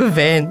true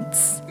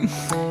events.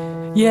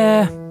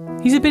 Yeah,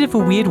 he's a bit of a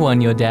weird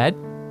one, your dad.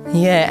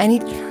 Yeah,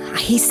 and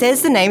he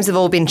says the names have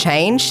all been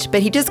changed,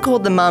 but he just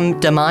called the mum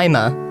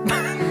Jemima.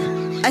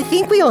 I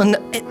think we all know.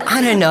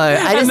 I don't know.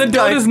 And the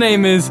daughter's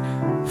name is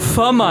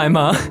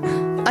Famima.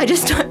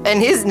 And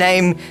his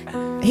name,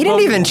 he didn't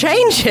even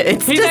change it.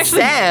 It's just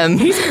Sam.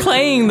 He's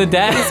playing the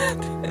dad.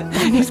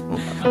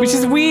 Which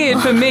is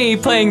weird for me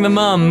playing the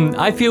mum.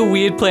 I feel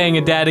weird playing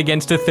a dad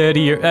against a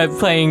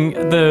playing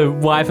the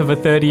wife of a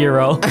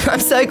 30-year-old. I'm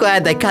so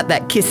glad they cut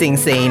that kissing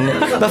scene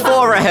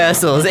before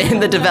rehearsals in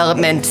the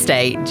development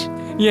stage.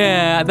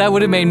 Yeah, that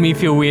would have made me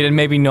feel weird and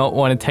maybe not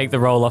want to take the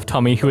role off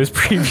Tommy, who was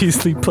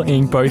previously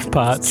playing both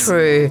parts.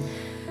 True.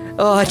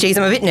 Oh, geez,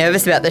 I'm a bit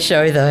nervous about the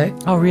show, though.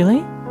 Oh,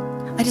 really?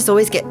 I just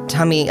always get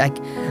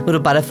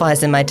little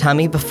butterflies in my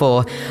tummy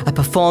before a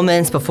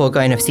performance, before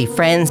going to see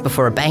friends,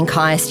 before a bank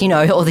heist,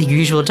 all the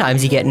usual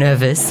times you get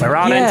nervous. We're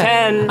on in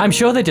 10. I'm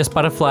sure they're just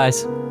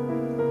butterflies.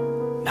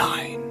 9.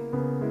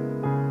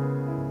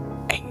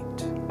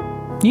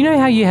 8. You know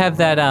how you have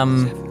that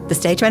The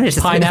stage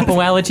manager's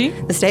pineapple allergy?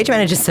 The stage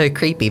manager's so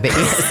creepy, but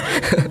yes.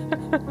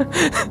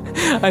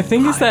 I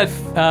think it's that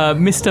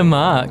Mr.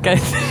 Mark.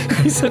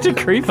 He's such a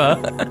creeper.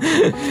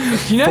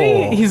 You know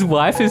 4. his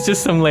wife is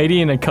just some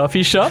lady in a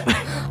coffee shop?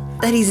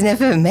 That he's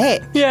never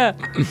met. Yeah.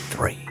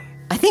 3.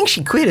 I think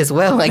she quit as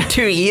well,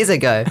 2 years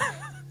ago.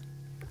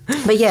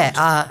 But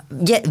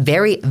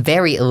very,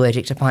 very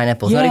allergic to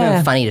pineapples. Not Yeah.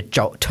 even funny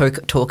to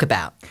talk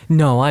about.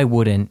 No, I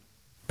wouldn't.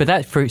 But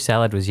that fruit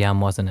salad was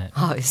yum, wasn't it?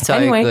 Oh, it's so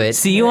Anyway, good.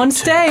 see you on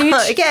stage.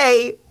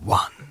 Okay.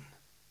 1.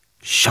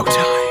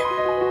 Showtime.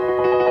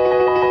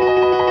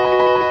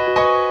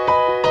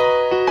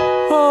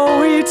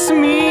 Oh, it's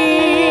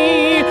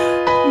me,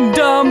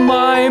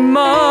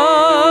 Jemima,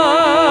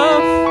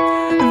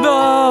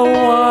 the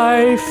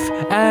wife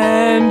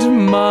and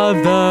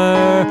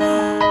mother.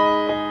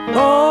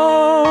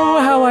 Oh,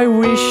 how I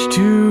wish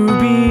to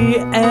be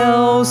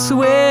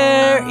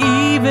elsewhere,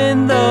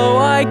 even though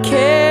I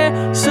care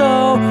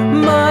so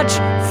much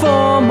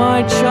for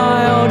my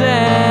child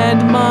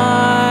and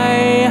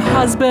my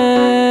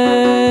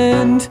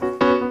husband.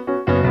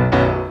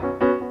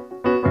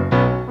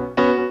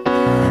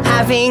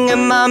 Having a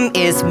mum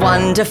is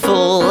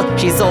wonderful.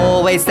 She's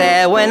always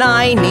there when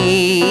I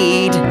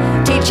need,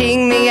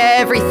 teaching me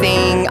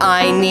everything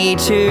I need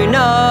to know.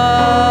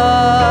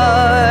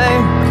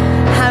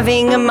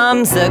 Having a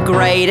mum's the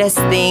greatest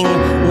thing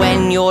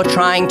when you're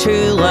trying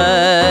to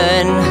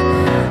learn.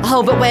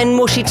 Oh, but when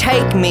will she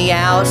take me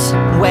out?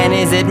 When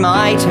is it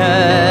my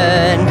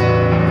turn?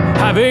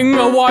 Having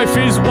a wife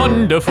is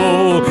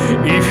wonderful,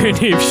 even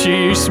if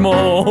she's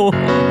small.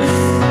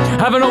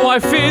 Having a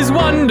wife is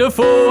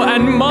wonderful,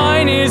 and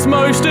mine is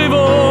most of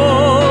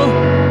all.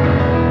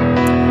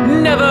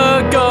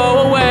 Never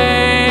go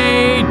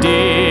away,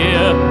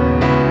 dear.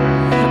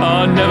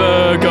 Oh,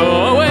 never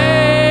go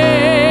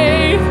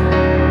away.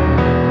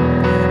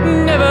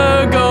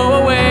 Never go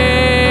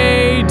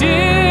away,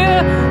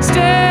 dear. Stay.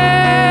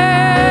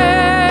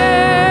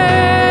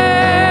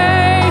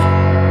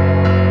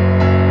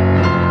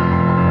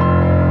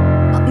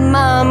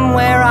 Mum,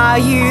 where are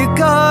you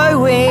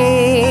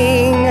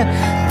going?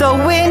 The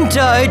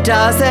window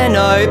doesn't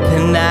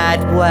open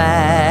that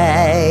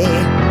way.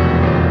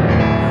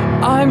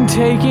 I'm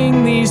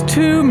taking these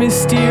 2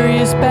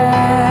 mysterious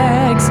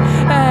bags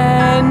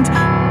and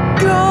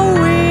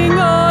going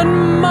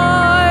on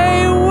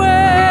my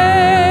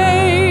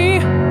way.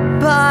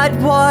 But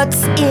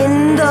what's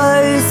in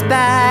those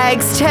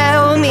bags?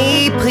 Tell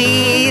me,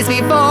 please,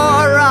 before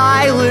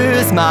I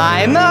lose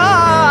my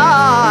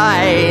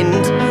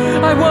mind.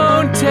 I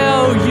won't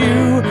tell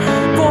you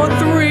for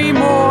 3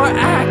 more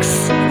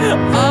acts.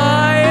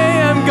 I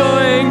am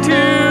going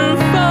to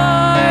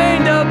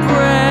find a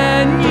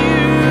brand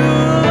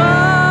new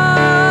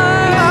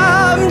life.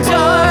 Mum,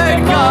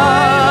 don't go.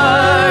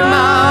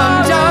 Mum,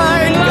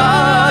 don't go.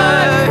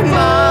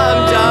 Mum,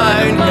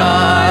 don't go.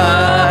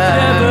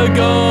 Never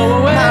go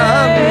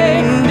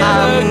away.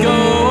 Never go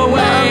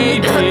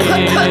away, dear.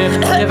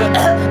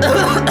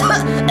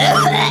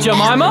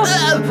 Jemima?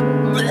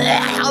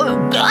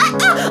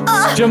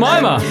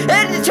 Jemima!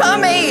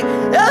 Tommy!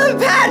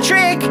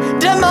 Patrick!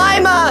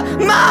 Jemima!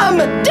 Mum!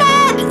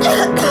 Dad!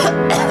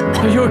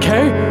 Are you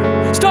okay?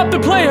 Stop the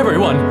play,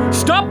 everyone!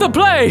 Stop the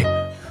play!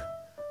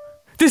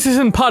 This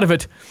isn't part of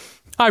it.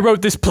 I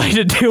wrote this play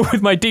to deal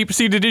with my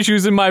deep-seated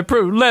issues in my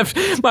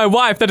my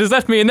wife that has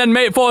left me and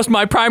then forced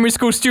my primary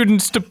school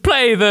students to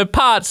play the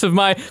parts of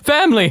my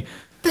family.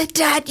 But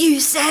Dad, you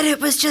said it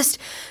was just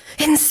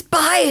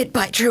inspired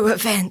by true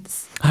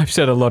events. I've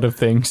said a lot of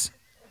things.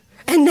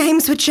 And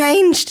names were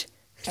changed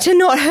to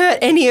not hurt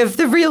any of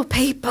the real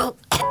people.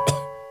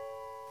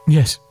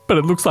 Yes, but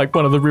it looks like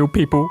one of the real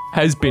people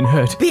has been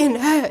hurt. Been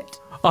hurt.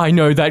 I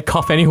know that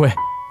cough anywhere.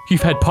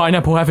 You've had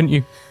pineapple, haven't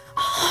you?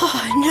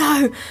 Oh,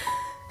 no.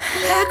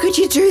 How could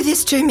you do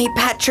this to me,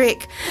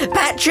 Patrick?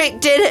 Patrick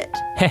did it.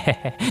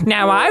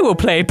 Now I will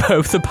play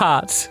both the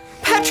parts.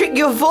 Patrick,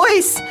 your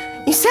voice.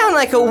 You sound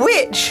like a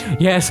witch.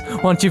 Yes,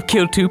 once you've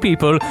killed 2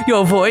 people,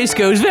 your voice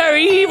goes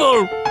very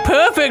evil.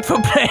 Perfect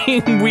for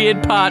playing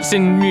weird parts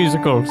in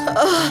musicals.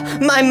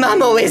 My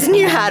mum always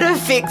knew how to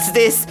fix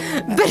this,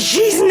 but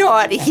she's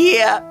not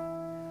here.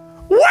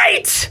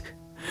 Wait!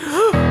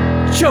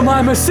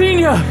 Jemima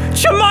Senior!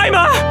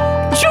 Jemima!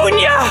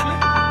 Junior!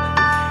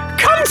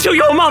 Come to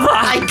your mother!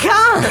 I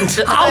can't.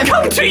 I'll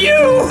come to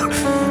you!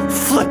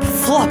 Flip,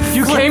 flop.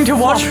 You flip, came to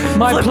flop, watch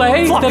my flip,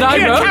 play flop. that I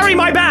Here, wrote? carry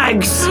my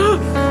bags.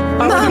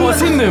 I wonder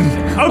what's in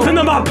them. Open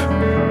them up.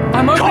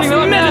 I'm Cough opening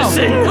them now.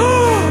 medicine.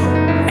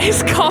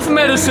 It's cough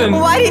medicine.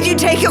 Why did you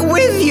take it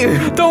with you?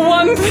 The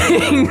one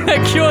thing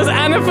that cures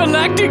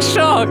anaphylactic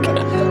shock.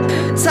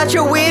 Such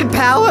a weird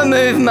power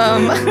move,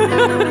 Mum.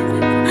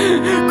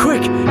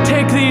 Quick,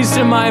 take these,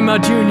 Jemima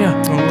Jr.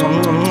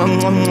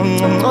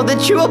 Oh, the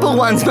chewable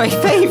one's my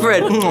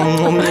favorite.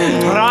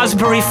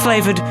 Raspberry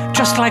flavored,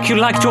 just like you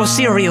liked your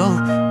cereal.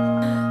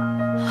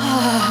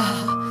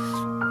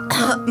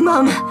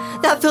 Mum,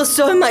 that feels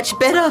so much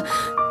better.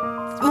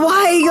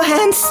 Why are your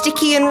hands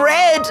sticky and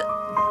red?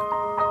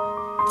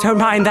 Don't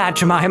mind that,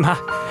 Jemima.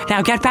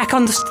 Now get back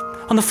on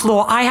the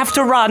floor. I have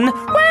to run. Woo,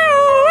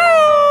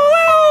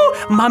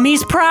 woo, woo.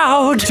 Mummy's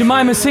proud.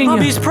 Jemima Sr.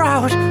 Mummy's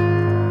proud.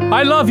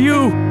 I love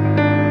you.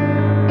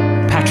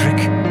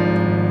 Patrick.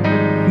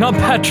 Not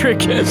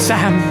Patrick.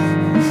 Sam.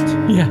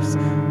 Yes.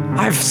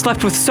 I've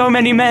slept with so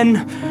many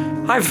men.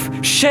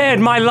 I've shared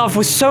my love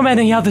with so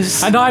many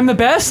others. And I'm the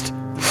best?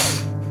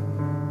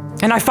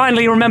 And I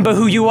finally remember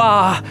who you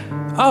are.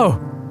 Oh,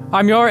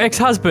 I'm your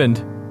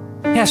ex-husband.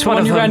 Yes, The one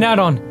one of you them. ran out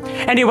on.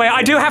 Anyway,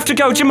 I do have to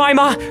go,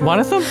 Jemima. One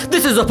of them?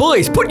 This is the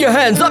police. Put your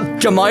hands up,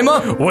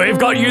 Jemima. We've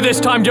got you this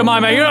time,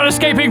 Jemima. You're not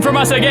escaping from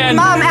us again.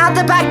 Mum, out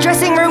the back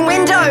dressing room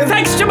window.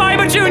 Thanks,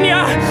 Jemima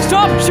Jr.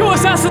 Stop! She'll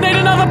assassinate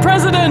another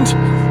president.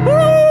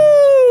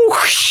 Woo!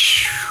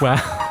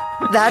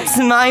 Wow. That's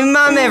my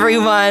mum,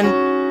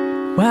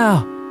 everyone.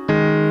 Wow.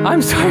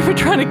 I'm sorry for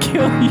trying to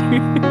kill you,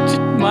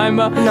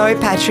 Jemima. No,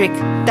 Patrick,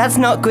 that's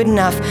not good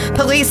enough.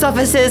 Police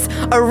officers,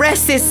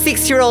 arrest this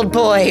 6-year-old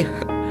boy.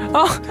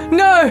 Oh,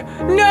 no!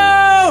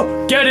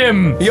 No! Get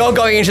him! You're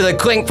going into the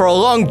clink for a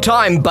long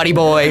time, buddy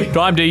boy.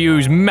 Time to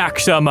use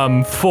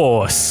maximum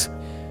force.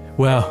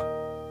 Well,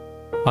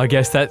 I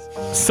guess that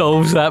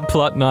solves that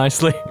plot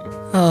nicely.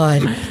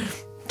 Oh,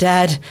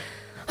 Dad,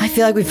 I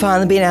feel like we've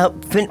finally been out.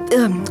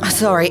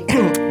 Sorry,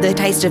 the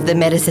taste of the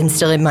medicine's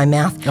still in my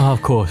mouth. Oh,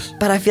 of course.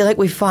 But I feel like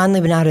we've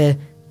finally been able to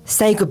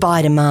say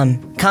goodbye to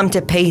Mum. Come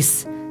to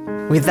peace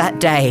with that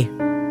day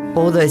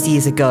all those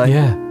years ago.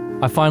 Yeah,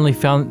 I finally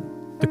found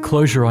the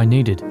closure I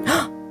needed.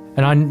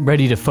 And I'm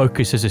ready to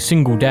focus as a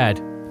single dad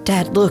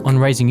Dad, look. on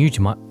raising you,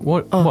 Jemima.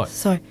 What? Oh, What?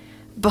 sorry.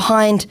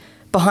 Behind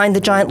the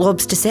giant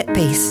lobster set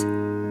piece,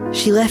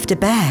 she left a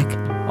bag.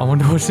 I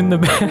wonder what's in the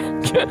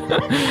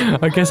bag.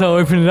 I guess I'll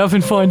open it up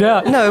and find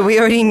out. No, we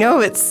already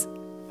know it's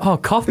Oh,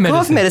 cough medicine.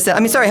 cough medicine. I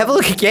mean, sorry, have a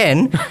look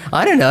again.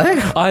 I don't know.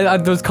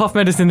 There was cough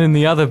medicine in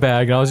the other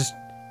bag, and I was just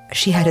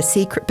She had a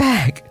secret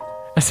bag.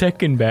 a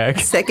second bag.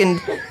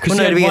 Second, She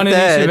had one in each of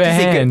her secret.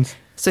 hands.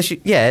 So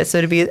so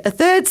it'd be a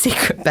third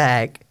secret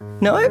bag.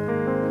 No?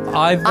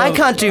 I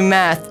can't do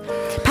math.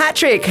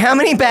 Patrick, how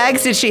many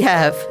bags did she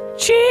have?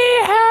 She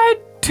had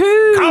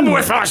 2. Come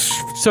with us.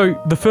 So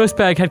the first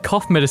bag had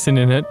cough medicine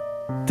in it.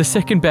 The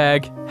second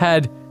bag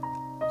had.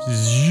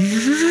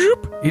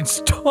 Zoop.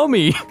 It's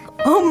Tommy.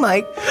 Oh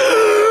my.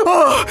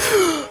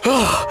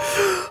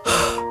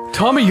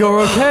 Tommy, you're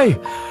okay.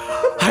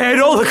 I had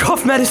all the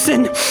cough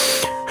medicine.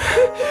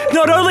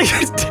 Not only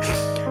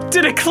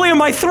did it clear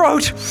my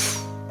throat,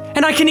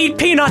 and I can eat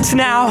peanuts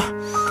now,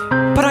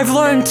 but I've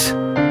learned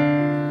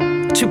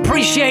to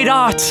appreciate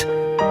art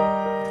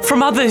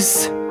from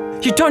others.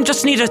 You don't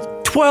just need to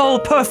twirl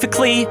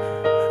perfectly.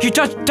 You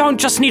don't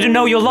just need to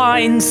know your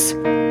lines.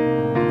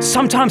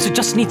 Sometimes it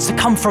just needs to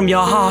come from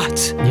your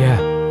heart. Yeah.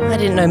 I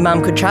didn't know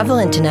Mum could travel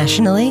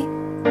internationally.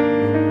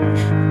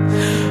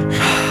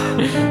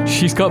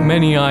 She's got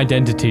many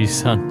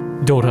identities,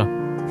 son. Daughter.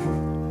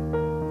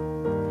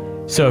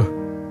 So,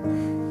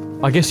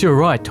 I guess you're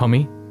right,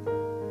 Tommy.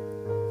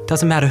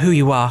 Doesn't matter who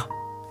you are.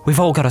 We've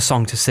all got a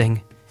song to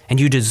sing, and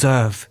you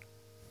deserve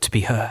to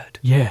be heard.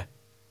 Yeah.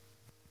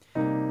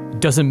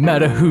 Doesn't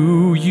matter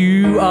who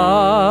you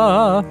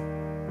are,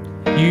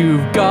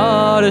 you've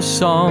got a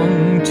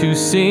song to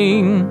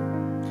sing.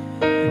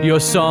 Your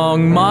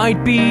song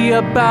might be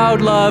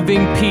about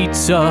loving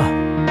pizza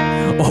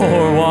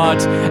or what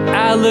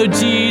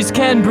allergies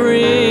can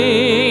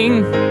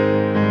bring.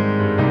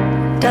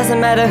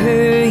 Doesn't matter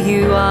who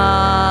you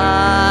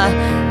are,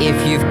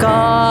 if you've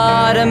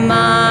got a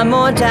mum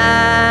or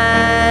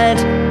dad,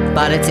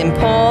 but it's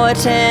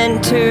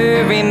important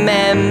to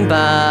remember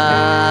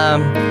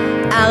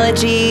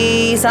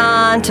allergies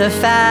aren't a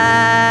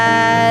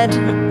fad.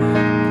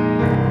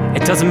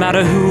 It doesn't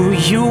matter who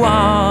you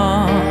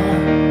are.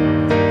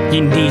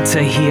 You need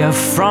to hear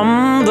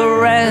from the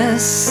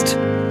rest.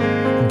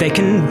 They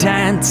can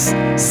dance,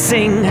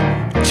 sing,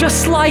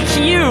 just like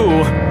you.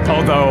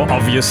 Although,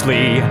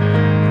 obviously,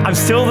 I'm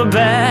still the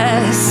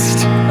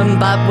best.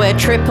 But we're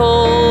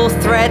triple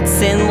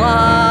threats in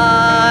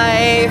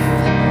life.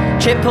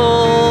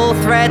 Triple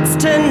threats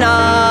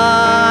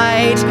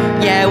tonight.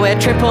 Yeah, we're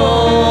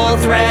triple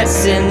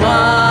threats in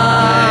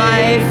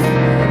life.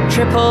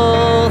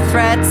 Triple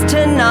threats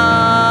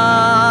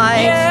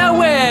tonight. Yeah,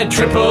 we're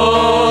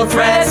Triple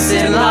threats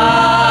in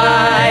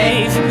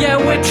life. Yeah,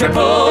 we're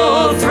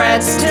Triple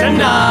threats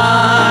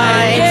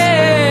tonight.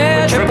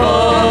 Yeah,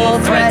 Triple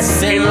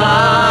threats in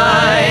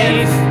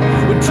life.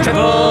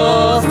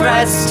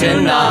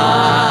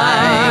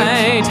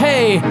 tonight.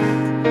 Hey,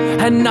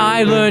 and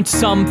I learned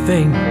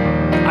something.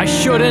 I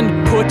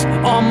shouldn't put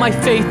all my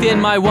faith in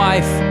my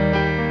wife,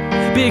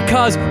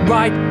 because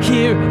right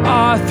here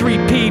are three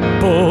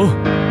people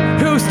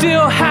who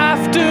still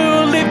have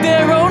to live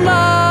their own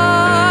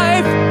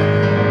life.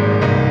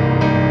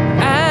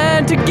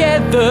 And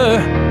together,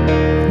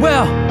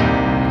 well,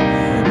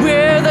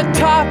 we're the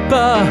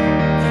topper.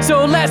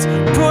 So let's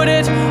put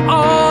it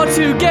all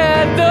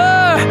together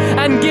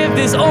and give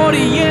this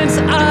audience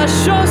a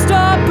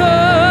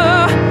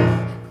showstopper.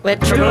 We're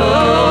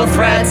triple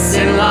threats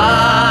in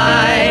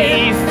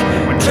life.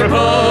 We're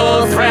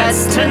triple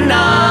threats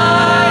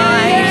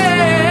tonight.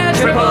 Yeah.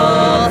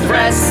 Triple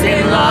threats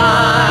in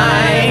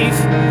life.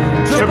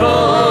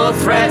 Triple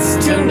threats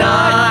The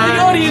tonight.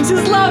 audience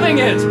is loving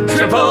it.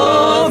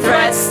 Triple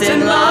threats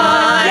in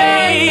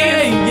life.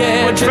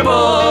 Yeah. We're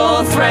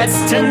triple threats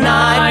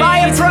tonight. Buy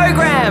a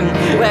program.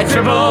 We're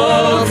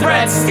triple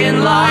threats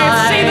in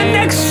life. See the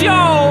next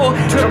show.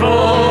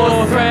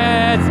 Triple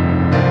threats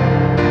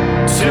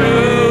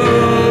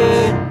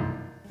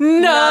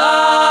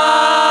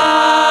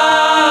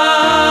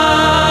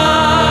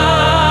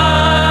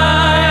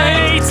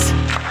tonight.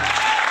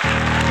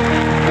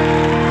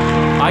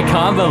 I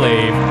can't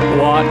believe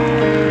what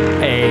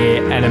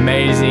an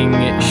amazing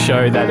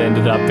show that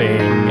ended up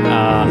being.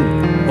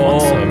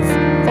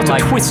 Lots of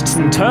twists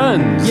and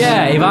turns.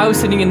 Yeah, if I was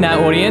sitting in that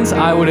audience,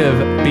 I would have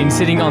been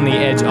sitting on the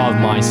edge of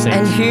my seat.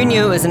 And who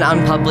knew it was an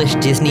unpublished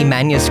Disney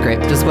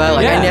manuscript as well?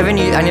 Like Yeah.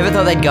 I never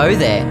thought they'd go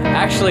there.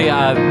 Actually,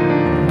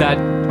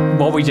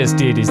 what we just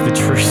did is the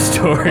true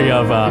story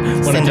of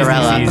one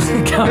Cinderella. of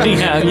Disney's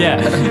coming out.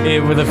 Yeah,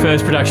 with the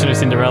first production of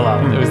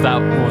Cinderella. It was that.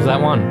 What was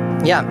that one?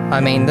 Yeah, I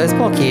mean, those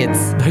poor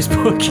kids. Those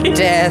poor kids.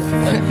 Death,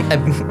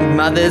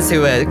 mothers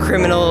who are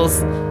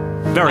criminals.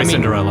 Very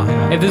Cinderella.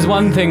 If there's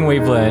one thing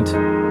we've learned,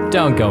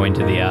 don't go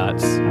into the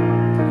arts.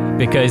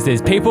 Because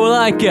there's people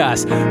like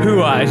us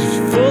who are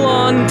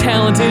full-on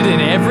talented in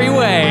every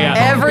way.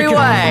 Every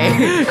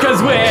way.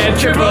 Because we're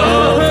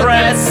triple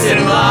threats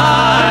in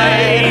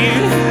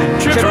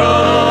life.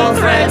 Triple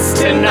threats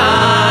tonight.